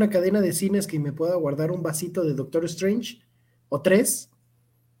trabaja en una cadena de cines que me pueda guardar un vasito de Doctor Strange, o 3,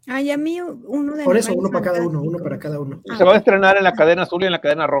 Ay, a mí uno de por eso, Animales uno para cada uno Fantásticos. cada uno. Ah, ¿Se va a ok. estrenar en la cadena azul y en la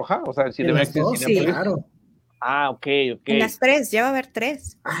cadena roja? O sea, en En las Cinemex y en dos, Cinépolis. Sí, claro. Ok. en las tres, ya va a haber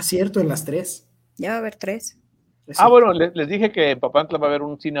tres. Cierto, en las 3. Ya va a haber tres. Es cierto. Bueno, les dije que en Papantla va a haber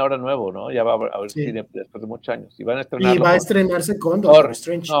un cine ahora nuevo, ¿no? Ya va a haber Sí. cine después de muchos años. Y van a Y estrenarlo va a con estrenarse con Doctor Thor.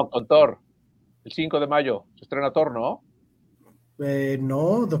 Strange. No, con Thor. El 5 de mayo. Se estrena Thor, ¿no?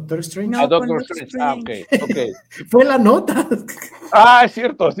 No, Doctor Strange. No, con Doctor Doctor Strange. Strange. Ok. Fue la nota. Es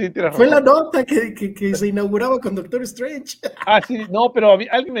cierto, sí, tienes Fue la razón. nota que se inauguraba con Doctor Strange. Sí, no, pero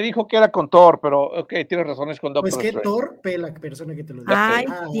alguien me dijo que era con Thor, pero ok, tienes razón, es con Pues Doctor qué Strange. torpe la persona que te lo dijo. Ay,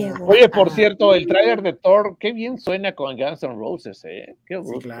 Ok. Diego. Oye, por cierto, el tráiler de Thor, qué bien suena con Guns N' Roses, ¿eh? Qué Sí,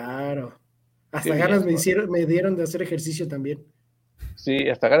 gusto. claro. Qué Hasta bien ganas suena. me dieron de hacer ejercicio también. Sí,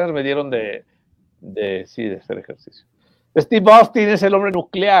 hasta ganas me dieron de hacer ejercicio. Steve Austin es el hombre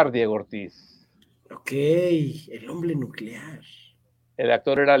nuclear, Diego Ortiz. Ok, el hombre nuclear. El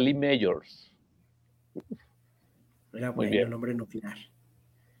actor era Lee Mayors. Era Muy bueno bien. el hombre nuclear.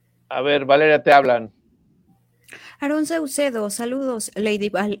 A ver, Valeria, te hablan. Aarón Saucedo, saludos, Lady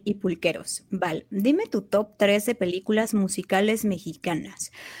Val y Pulqueros. Val, dime tu top 3 de películas musicales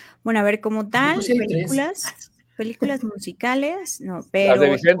mexicanas. Bueno, a ver, como tal, Sí hay 3. películas musicales, no, Las de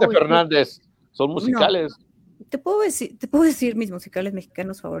pero Vicente Fernández son no, musicales. te puedo decir mis musicales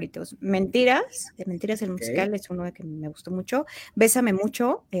mexicanos favoritos. Mentiras, de Mentiras el musical es uno que me gustó mucho. Bésame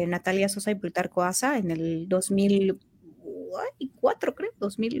mucho, Natalia Sosa y Plutarco Asa en el 2004, creo,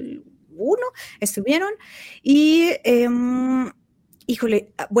 2001 estuvieron. Y,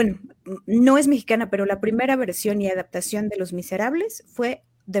 híjole, bueno, no es mexicana, pero la primera versión y adaptación de Los Miserables fue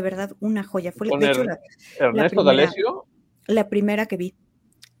de verdad una joya. Fue, ¿Con de hecho, Ernesto D'Alessio? la primera que vi.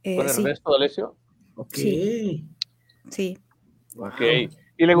 ¿Con Sí, Ernesto D'Alessio? Ok. sí. Wow. Ok.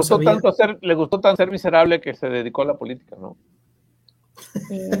 Y le No gustó sabía. tanto ser miserable que se dedicó a la política, ¿no? Pues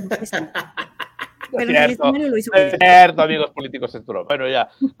sí, No es pero en el cierto, escenario lo hizo no muy es bien. cierto, amigos políticos, es broma. Bueno, ya.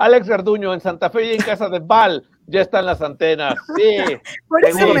 Alex Garduño, en Santa Fe y en casa de Val, ya están las antenas. Sí, Por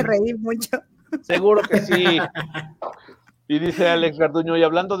eso seguro, me reí mucho. seguro que sí. Y dice Alex Garduño, y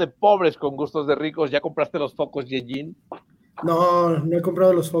hablando de pobres con gustos de ricos, ¿ya compraste los focos Yejin? No he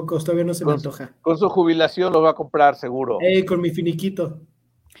comprado los focos, todavía no se me antoja. Con su jubilación lo va a comprar, seguro. Con mi finiquito.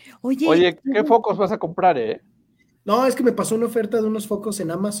 Oye, Oye, ¿qué focos vas a comprar, No, es que me pasó una oferta de unos focos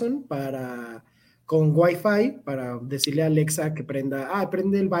en Amazon con Wi-Fi para decirle a Alexa que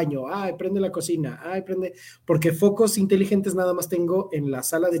prende el baño, prende la cocina, porque focos inteligentes nada más tengo en la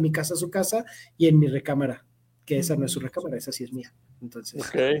sala de mi casa, su casa, y en mi recámara, que esa no es su recámara, esa sí es mía. Entonces.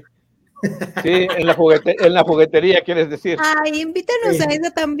 Ok. Sí, en la juguetería, ¿quieres decir? Ay, invítanos Sí. a esa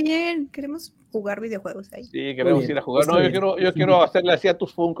también. Queremos jugar videojuegos ahí. Sí, queremos ir a jugar. Está No, bien. yo quiero hacerle así a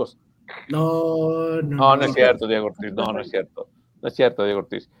tus funcos. No. No es cierto, Diego Ortiz. No es cierto. No es cierto, Diego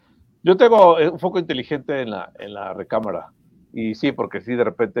Ortiz. Yo tengo un foco inteligente en la recámara. Y sí, porque sí, de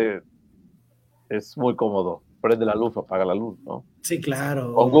repente es muy cómodo. Prende la luz, apaga la luz, ¿no? Sí,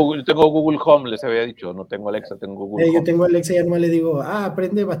 claro. Con Google, yo tengo Google Home, les había dicho, no tengo Alexa, tengo Google Home. Yo tengo Alexa y ya nomás le digo,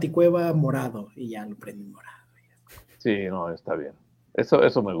 prende Baticueva morado, y ya lo prende morado. Sí, no, está bien.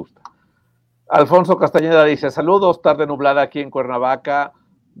 Eso me gusta. Alfonso Castañeda dice, saludos, tarde nublada aquí en Cuernavaca,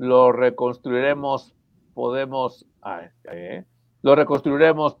 lo reconstruiremos, lo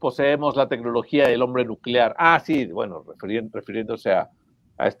reconstruiremos, poseemos la tecnología del hombre nuclear. Sí, bueno, refiriéndose a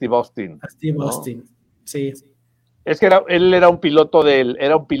Steve Austin. A Steve ¿no? Austin, sí. Es que él era un piloto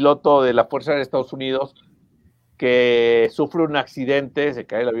de la Fuerza de Estados Unidos que sufre un accidente, se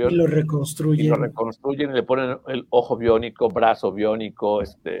cae el avión. Y lo reconstruyen. Y le ponen el ojo biónico, brazo biónico,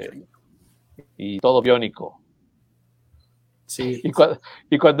 y todo biónico. Sí.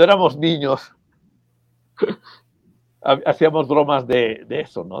 Y cuando éramos niños, hacíamos bromas de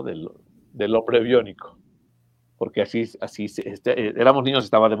eso, ¿no? Del hombre biónico. Porque así éramos niños,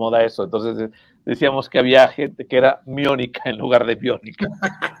 estaba de moda eso. Entonces decíamos que había gente que era miónica en lugar de biónica.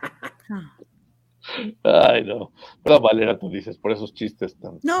 Ay, no. Pero Valera, tú dices, por esos chistes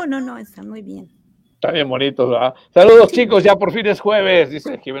tan... No, están muy bien. Están bien bonitos, ¿verdad? Saludos, chicos, ya por fin es jueves,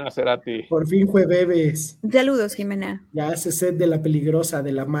 dice Jimena Cerati. Por fin jueves. Saludos, Jimena. Ya hace sed de la peligrosa,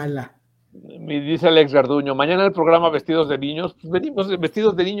 de la mala. Dice Alex Garduño, mañana el programa Vestidos de Niños, pues venimos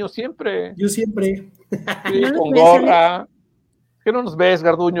vestidos de niños siempre. Yo siempre. Sí, ¿no con gorra. ¿Qué no nos ves,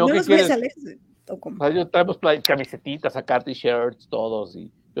 Garduño? ¿No ¿Qué nos quieres? ves, Alex? ¿O cómo? Yo traemos camisetitas acá, t-shirts, todos,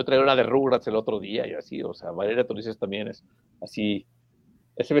 y yo traía una de Rugrats el otro día y así, o sea, Valeria Torices también es así,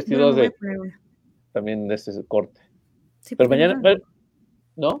 ese vestido de también ese corte. Sí, pero mañana,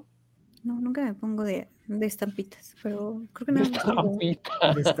 ¿no? No, nunca me pongo de estampitas, pero creo que nada más tengo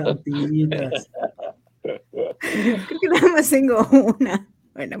de estampitas. Creo que nada más tengo una.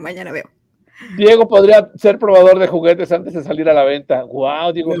 Bueno, mañana veo. Diego podría ser probador de juguetes antes de salir a la venta.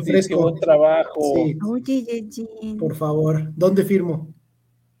 ¡Wow, Diego! ¡Qué buen trabajo! Sí. Oye, Yejin. Por favor, ¿dónde firmo?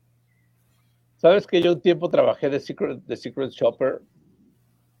 ¿Sabes que yo un tiempo trabajé de Secret Shopper?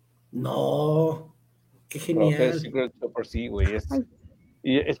 No, qué genial. Trabajé de Secret Shopper, sí, güey.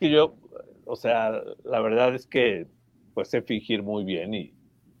 Y es que yo, o sea, la verdad es que pues sé fingir muy bien y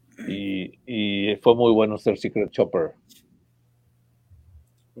fue muy bueno ser Secret Shopper.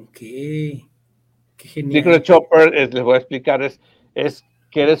 Ok, qué genial. Secret Shopper, les voy a explicar, es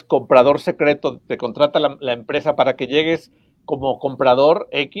que eres comprador secreto, te contrata la empresa para que llegues como comprador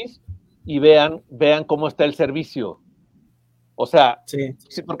X y vean cómo está el servicio. O sea, sí,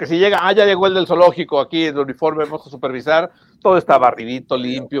 porque si llega, ya llegó el del zoológico, aquí el uniforme, vamos a supervisar, todo está barridito,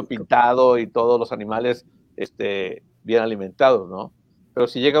 limpio, pintado y todos los animales bien alimentados, ¿no? Pero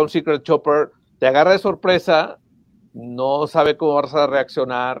si llega un Secret Shopper, te agarra de sorpresa, no sabe cómo vas a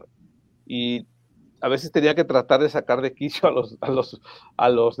reaccionar y a veces tenía que tratar de sacar de quicio a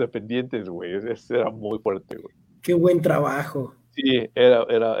los dependientes, güey. Era muy fuerte, güey. Qué buen trabajo. Sí,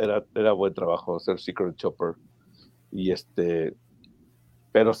 era buen trabajo ser Secret Shopper. Y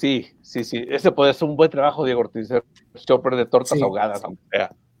pero sí, ese puede ser un buen trabajo, Diego Ortiz, ser Shopper de tortas ahogadas, aunque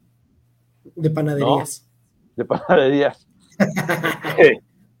sea. De panaderías. ¿No? De panaderías.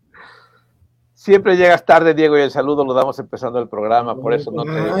 Siempre llegas tarde, Diego, y el saludo lo damos empezando el programa, por eso no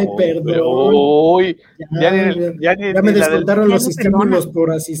te... Ay, perdón. Uy, ya me descontaron los estímulos por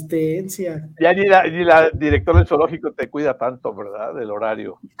asistencia. Ya ni la directora del zoológico te cuida tanto, ¿verdad? Del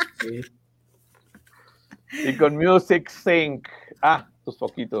horario. Sí. Y con Music Sync. Tus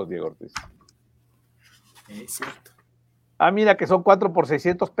poquitos, Diego Ortiz. Es cierto. Mira, que son 4 por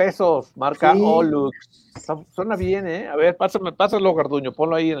 600 pesos. Marca Olux. Suena bien, ¿eh? A ver, pásalo, Garduño.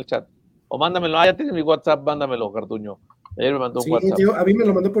 Ponlo ahí en el chat. O mándamelo. Ya tienes mi WhatsApp. Mándamelo, Garduño. Ayer me mandó un WhatsApp. Tío, a mí me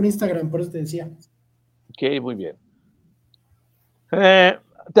lo mandó por Instagram, por eso te decía. Ok, muy bien.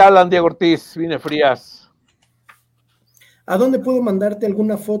 Te hablan, Diego Ortiz. Vine Frías. ¿A dónde puedo mandarte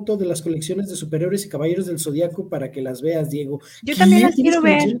alguna foto de las colecciones de superhéroes y caballeros del Zodiaco para que las veas, Diego? Yo también las quiero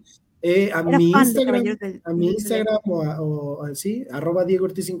ver. A mi Instagram o así,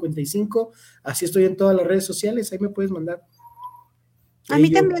 @DiegoOrtiz55, así estoy en todas las redes sociales, ahí me puedes mandar. A mí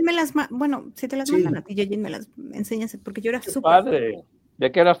también me las, bueno, si te las mandan a ti, Yejin, me las enseñas, porque yo era súper padre.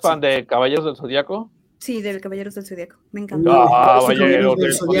 ¿De qué eras fan? ¿De Caballeros del Zodiaco? Sí, del Caballeros del Zodiaco, me encantó. Caballeros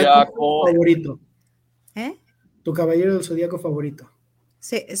del Zodiaco favorito. ¿Tu caballero del Zodiaco favorito?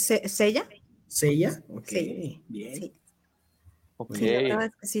 ¿Sella? ¿Sella? Ok, sí. Bien. Sí. Okay. Sí, la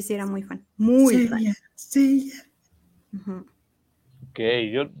verdad es que sí era muy fan. Muy fan. Sella. Ok,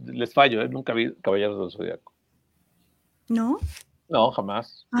 yo les fallo, nunca vi Caballeros del Zodiaco. ¿No? No,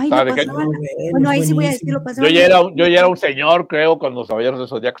 jamás. Ay, ¿Sabe lo de qué? pasaban. No, Bueno, ahí es sí voy a decir, buenísimo. lo pasaban. Yo ya era un señor, creo, cuando los Caballeros del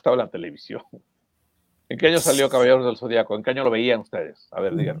Zodíaco estaba en la televisión. ¿En qué año salió Caballeros del Zodíaco? ¿En qué año lo veían ustedes? A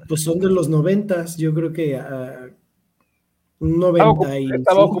ver, díganme. Pues son de los 90, yo creo que un Estaba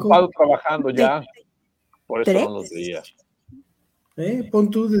 95, ocupado trabajando ya, por eso no los ¿Tres? veía. pon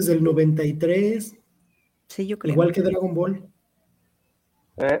tú desde el 93, Sí, yo creo. igual que Dragon Ball.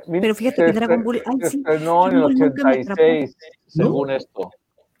 Pero fíjate que Dragon Ball, ay, sí, Estrenó en el Dragon Ball nunca me atrapó. 86, ¿No? según esto.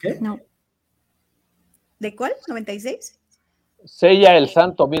 ¿Qué? No. ¿De cuál? ¿96? Sella el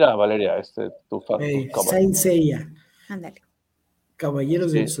Santo, mira, Valeria, tu Saint Seiya, Ándale.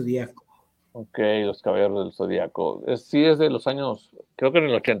 Caballeros Sí. del Zodíaco. Ok, los Caballeros del Zodíaco. Sí, es de los años, creo que en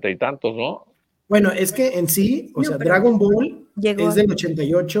el 80 y tantos, ¿no? Bueno, es que en sí, o No, sea, pero Dragon Ball llegó es del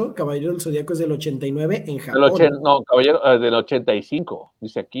 88, Caballeros del Zodíaco es del 89 en Del Japón. no, del 85,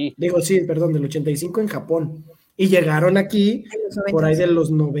 dice aquí. Digo, sí, perdón, del 85 en Japón. Y llegaron aquí en los por ahí 90. de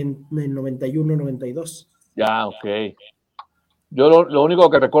los 91, 92. Ya, ok. Yo lo único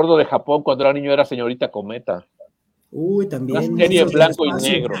que recuerdo de Japón cuando era niño era Señorita Cometa. Uy, Una también serie en Monstruos del blanco y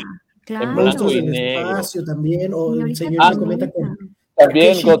Espacio. negro. Claro. En blanco Monstruos y del negro. Espacio también, o el Señorita Señorita Cometa. Cometa con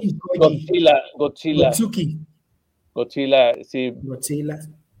También Takeshi y Koji. Godzilla, sí. Godzilla.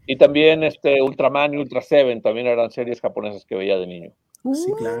 Y también Ultraman y Ultra Seven también eran series japonesas que veía de niño.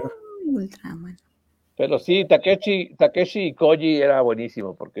 Sí, claro. Ultraman. Pero sí, Takeshi y Koji era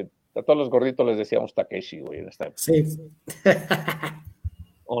buenísimo, porque a todos los gorditos les decíamos Takeshi, güey, en esta época. Sí.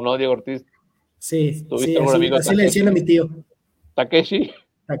 ¿O no, Diego Ortiz? Sí, ¿Tuviste sí, algún amigo así le decían a mi tío. Takeshi?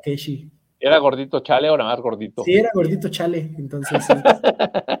 Takeshi. ¿Era gordito chale o nada más gordito? Sí, era gordito chale, entonces sí.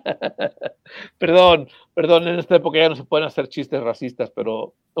 Perdón, en esta época ya no se pueden hacer chistes racistas,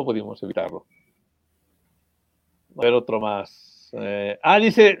 pero no pudimos evitarlo. A ver, otro más.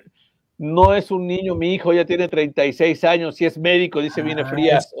 Dice, no es un niño, mi hijo ya tiene 36 años y es médico, dice Mine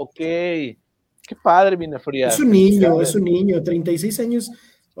Frías. Ok, qué padre, Mine Frías. Es un niño, 36 años.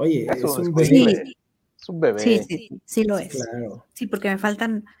 Oye, es un bebé. Sí. Es un bebé. Sí lo es. Claro. Sí, porque me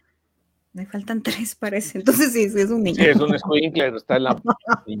faltan 3, parece. Entonces sí, es un niño. Sí, es un escuincle, está en la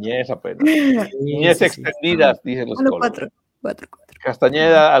niñez apenas. Niñez extendidas, dicen los psicólogos. 4.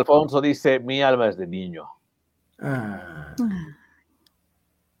 Castañeda Alfonso dice, mi alma es de niño.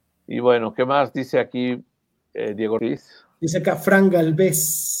 Y bueno, ¿qué más dice aquí Diego Ortiz? Dice acá Fran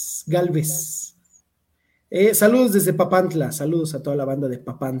Galvez. Saludos desde Papantla, saludos a toda la banda de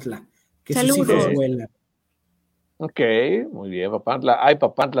Papantla, que Saludos. sus hijos vuelan. Ok, muy bien, Papantla. Ay,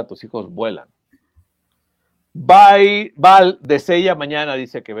 Papantla, tus hijos vuelan. Bye, Val, de Sella mañana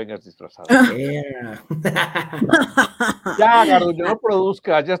dice que vengas disfrazado. Yeah. Ya, Garduño, no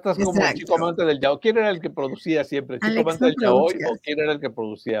produzcas, ya estás como el Exacto. chico amante del yaoi. ¿Quién era el que producía siempre? ¿El chico Alex, amante no del yaoi produzcas. o quién era el que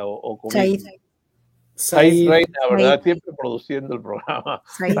producía? Said. Said Reina, ¿verdad? Said. Siempre produciendo el programa.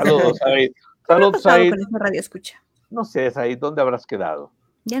 Said. Saludos, Said. ¿Qué ha Saludos, pasado Said. con esa radio escucha? No sé, Said, ¿dónde habrás quedado?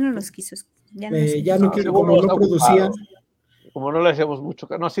 Ya no los quiso. Ya Ya no quiero, seguro como no está producía. ocupado. Como no le hacemos mucho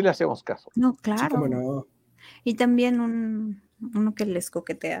caso. No, sí le hacemos caso. No, Sí, claro. cómo no. Y también uno que les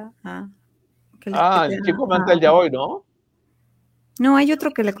coquetea. El chico amante del yaoi, ¿no? No, hay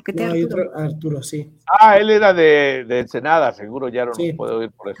otro que le coquetea No, a hay Arturo. otro, Arturo, sí. Él era de Ensenada, seguro ya no Sí. nos puede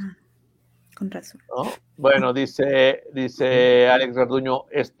oír por eso. Con razón. ¿No? Bueno, dice Alex Garduño,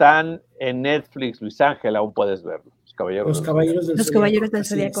 están en Netflix, Luis Ángel, aún puedes verlo. Los Caballeros del Los Caballeros del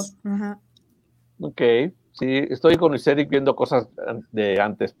así Zodíaco. es. Ajá. Ok, sí, estoy con Luis Eric viendo cosas de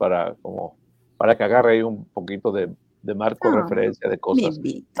antes para que agarre ahí un poquito de marco, referencia de cosas.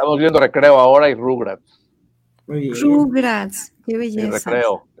 Bebito. Estamos viendo Recreo ahora y Rugrats. Muy bien. Rugrats, qué Y belleza.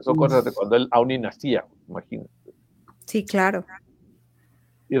 Recreo, son cosas de cuando él aún ni nacía, imagínate. Sí, claro.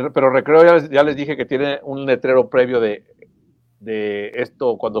 Pero Recreo ya les dije que tiene un letrero previo de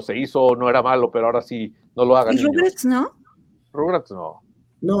esto cuando se hizo no era malo, pero ahora sí no lo hagan. ¿Y Rugrats no? Rugrats no.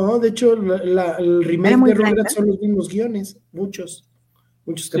 No, de hecho, el remake Era muy de Rugrats blanca. son los mismos guiones, muchos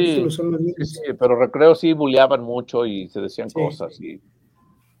capítulos son los mismos. Sí, pero Recreo sí bulleaban mucho y se decían Sí. cosas.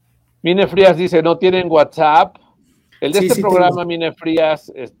 Mine Frías dice, ¿no tienen WhatsApp? El de Sí, este sí programa, tengo. Mine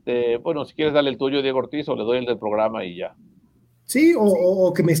Frías, bueno, si quieres darle el tuyo, Diego Ortiz, o le doy el del programa y ya. Sí,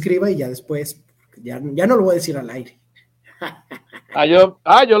 o que me escriba y ya después, ya no lo voy a decir al aire. Yo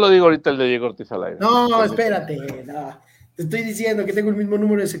lo digo ahorita el de Diego Ortiz al aire. No, espérate, no. Te estoy diciendo que tengo el mismo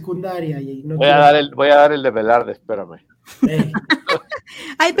número de secundaria y no Voy a dar el de Velarde, espérame.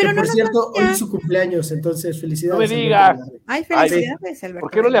 Ay, pero que, no por nos cierto, vaya. hoy es su cumpleaños, entonces felicidades. No me digas. Ay, felicidades, Alberto.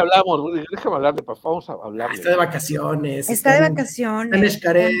 ¿Por qué no le hablamos? Déjame hablarle, vamos a hablarle. Está de vacaciones. Está de vacaciones. Está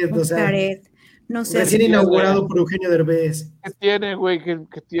en Xcaret, o sea, no sé. recién inaugurado por Eugenio Derbez. ¿Qué tiene, güey?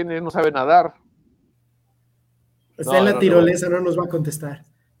 ¿Qué tiene? No sabe nadar. Está en la tirolesa, no nos va a contestar.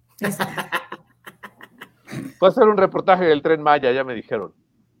 Va a hacer un reportaje del Tren Maya, ya me dijeron.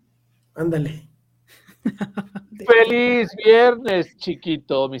 Ándale. Feliz viernes,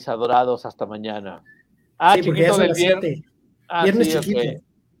 chiquito, mis adorados, hasta mañana. Sí, chiquito del viernes. Viernes sí, chiquito. Okay.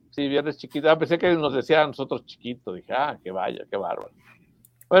 Sí, viernes chiquito. Pensé que nos decían nosotros chiquito. Dije, que vaya, qué bárbaro.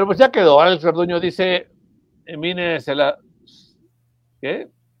 Bueno, pues ya quedó. Alex Garduño dice, Mine, ¿qué?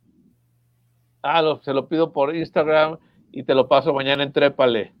 Se lo pido por Instagram y te lo paso mañana en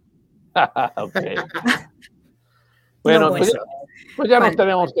Trépale. Okay. Bueno, no, pues ya nos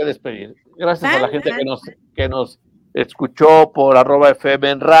tenemos que despedir. Gracias a la gente que nos escuchó por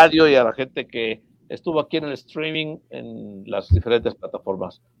 @FM en radio y a la gente que estuvo aquí en el streaming en las diferentes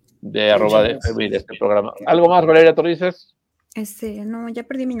plataformas de @FM y de este programa. ¿Algo más, Valeria Torices? No, ya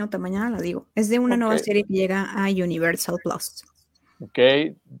perdí mi nota, mañana la digo. Es de una nueva serie que llega a Universal Plus. Ok,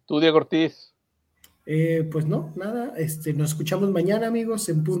 ¿tú, Diego Ortiz? Pues no, nada, nos escuchamos mañana, amigos,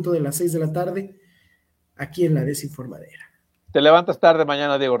 en punto de las 6 de la tarde, aquí en La Desinformadera. Te levantas tarde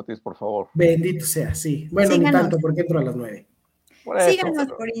mañana, Diego Ortiz, por favor. Bendito sea, sí. Bueno, síganos. Ni tanto, porque entro a las 9. Síganos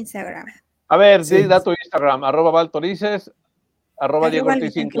por Instagram. A ver, sí, da tu Instagram, @Valtorices, @Diego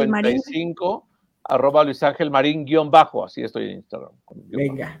Ortiz 55, @LuisAngelMarín _, así estoy en Instagram.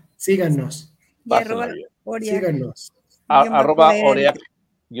 Venga, síganos. Síganos. @Oreac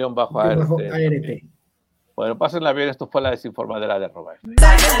 _ART. Bueno, pásenla bien, esto fue La Desinformadera de @FM.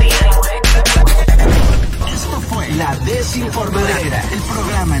 Esto fue La Desinformadera, el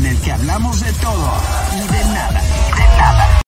programa en el que hablamos de todo y de nada.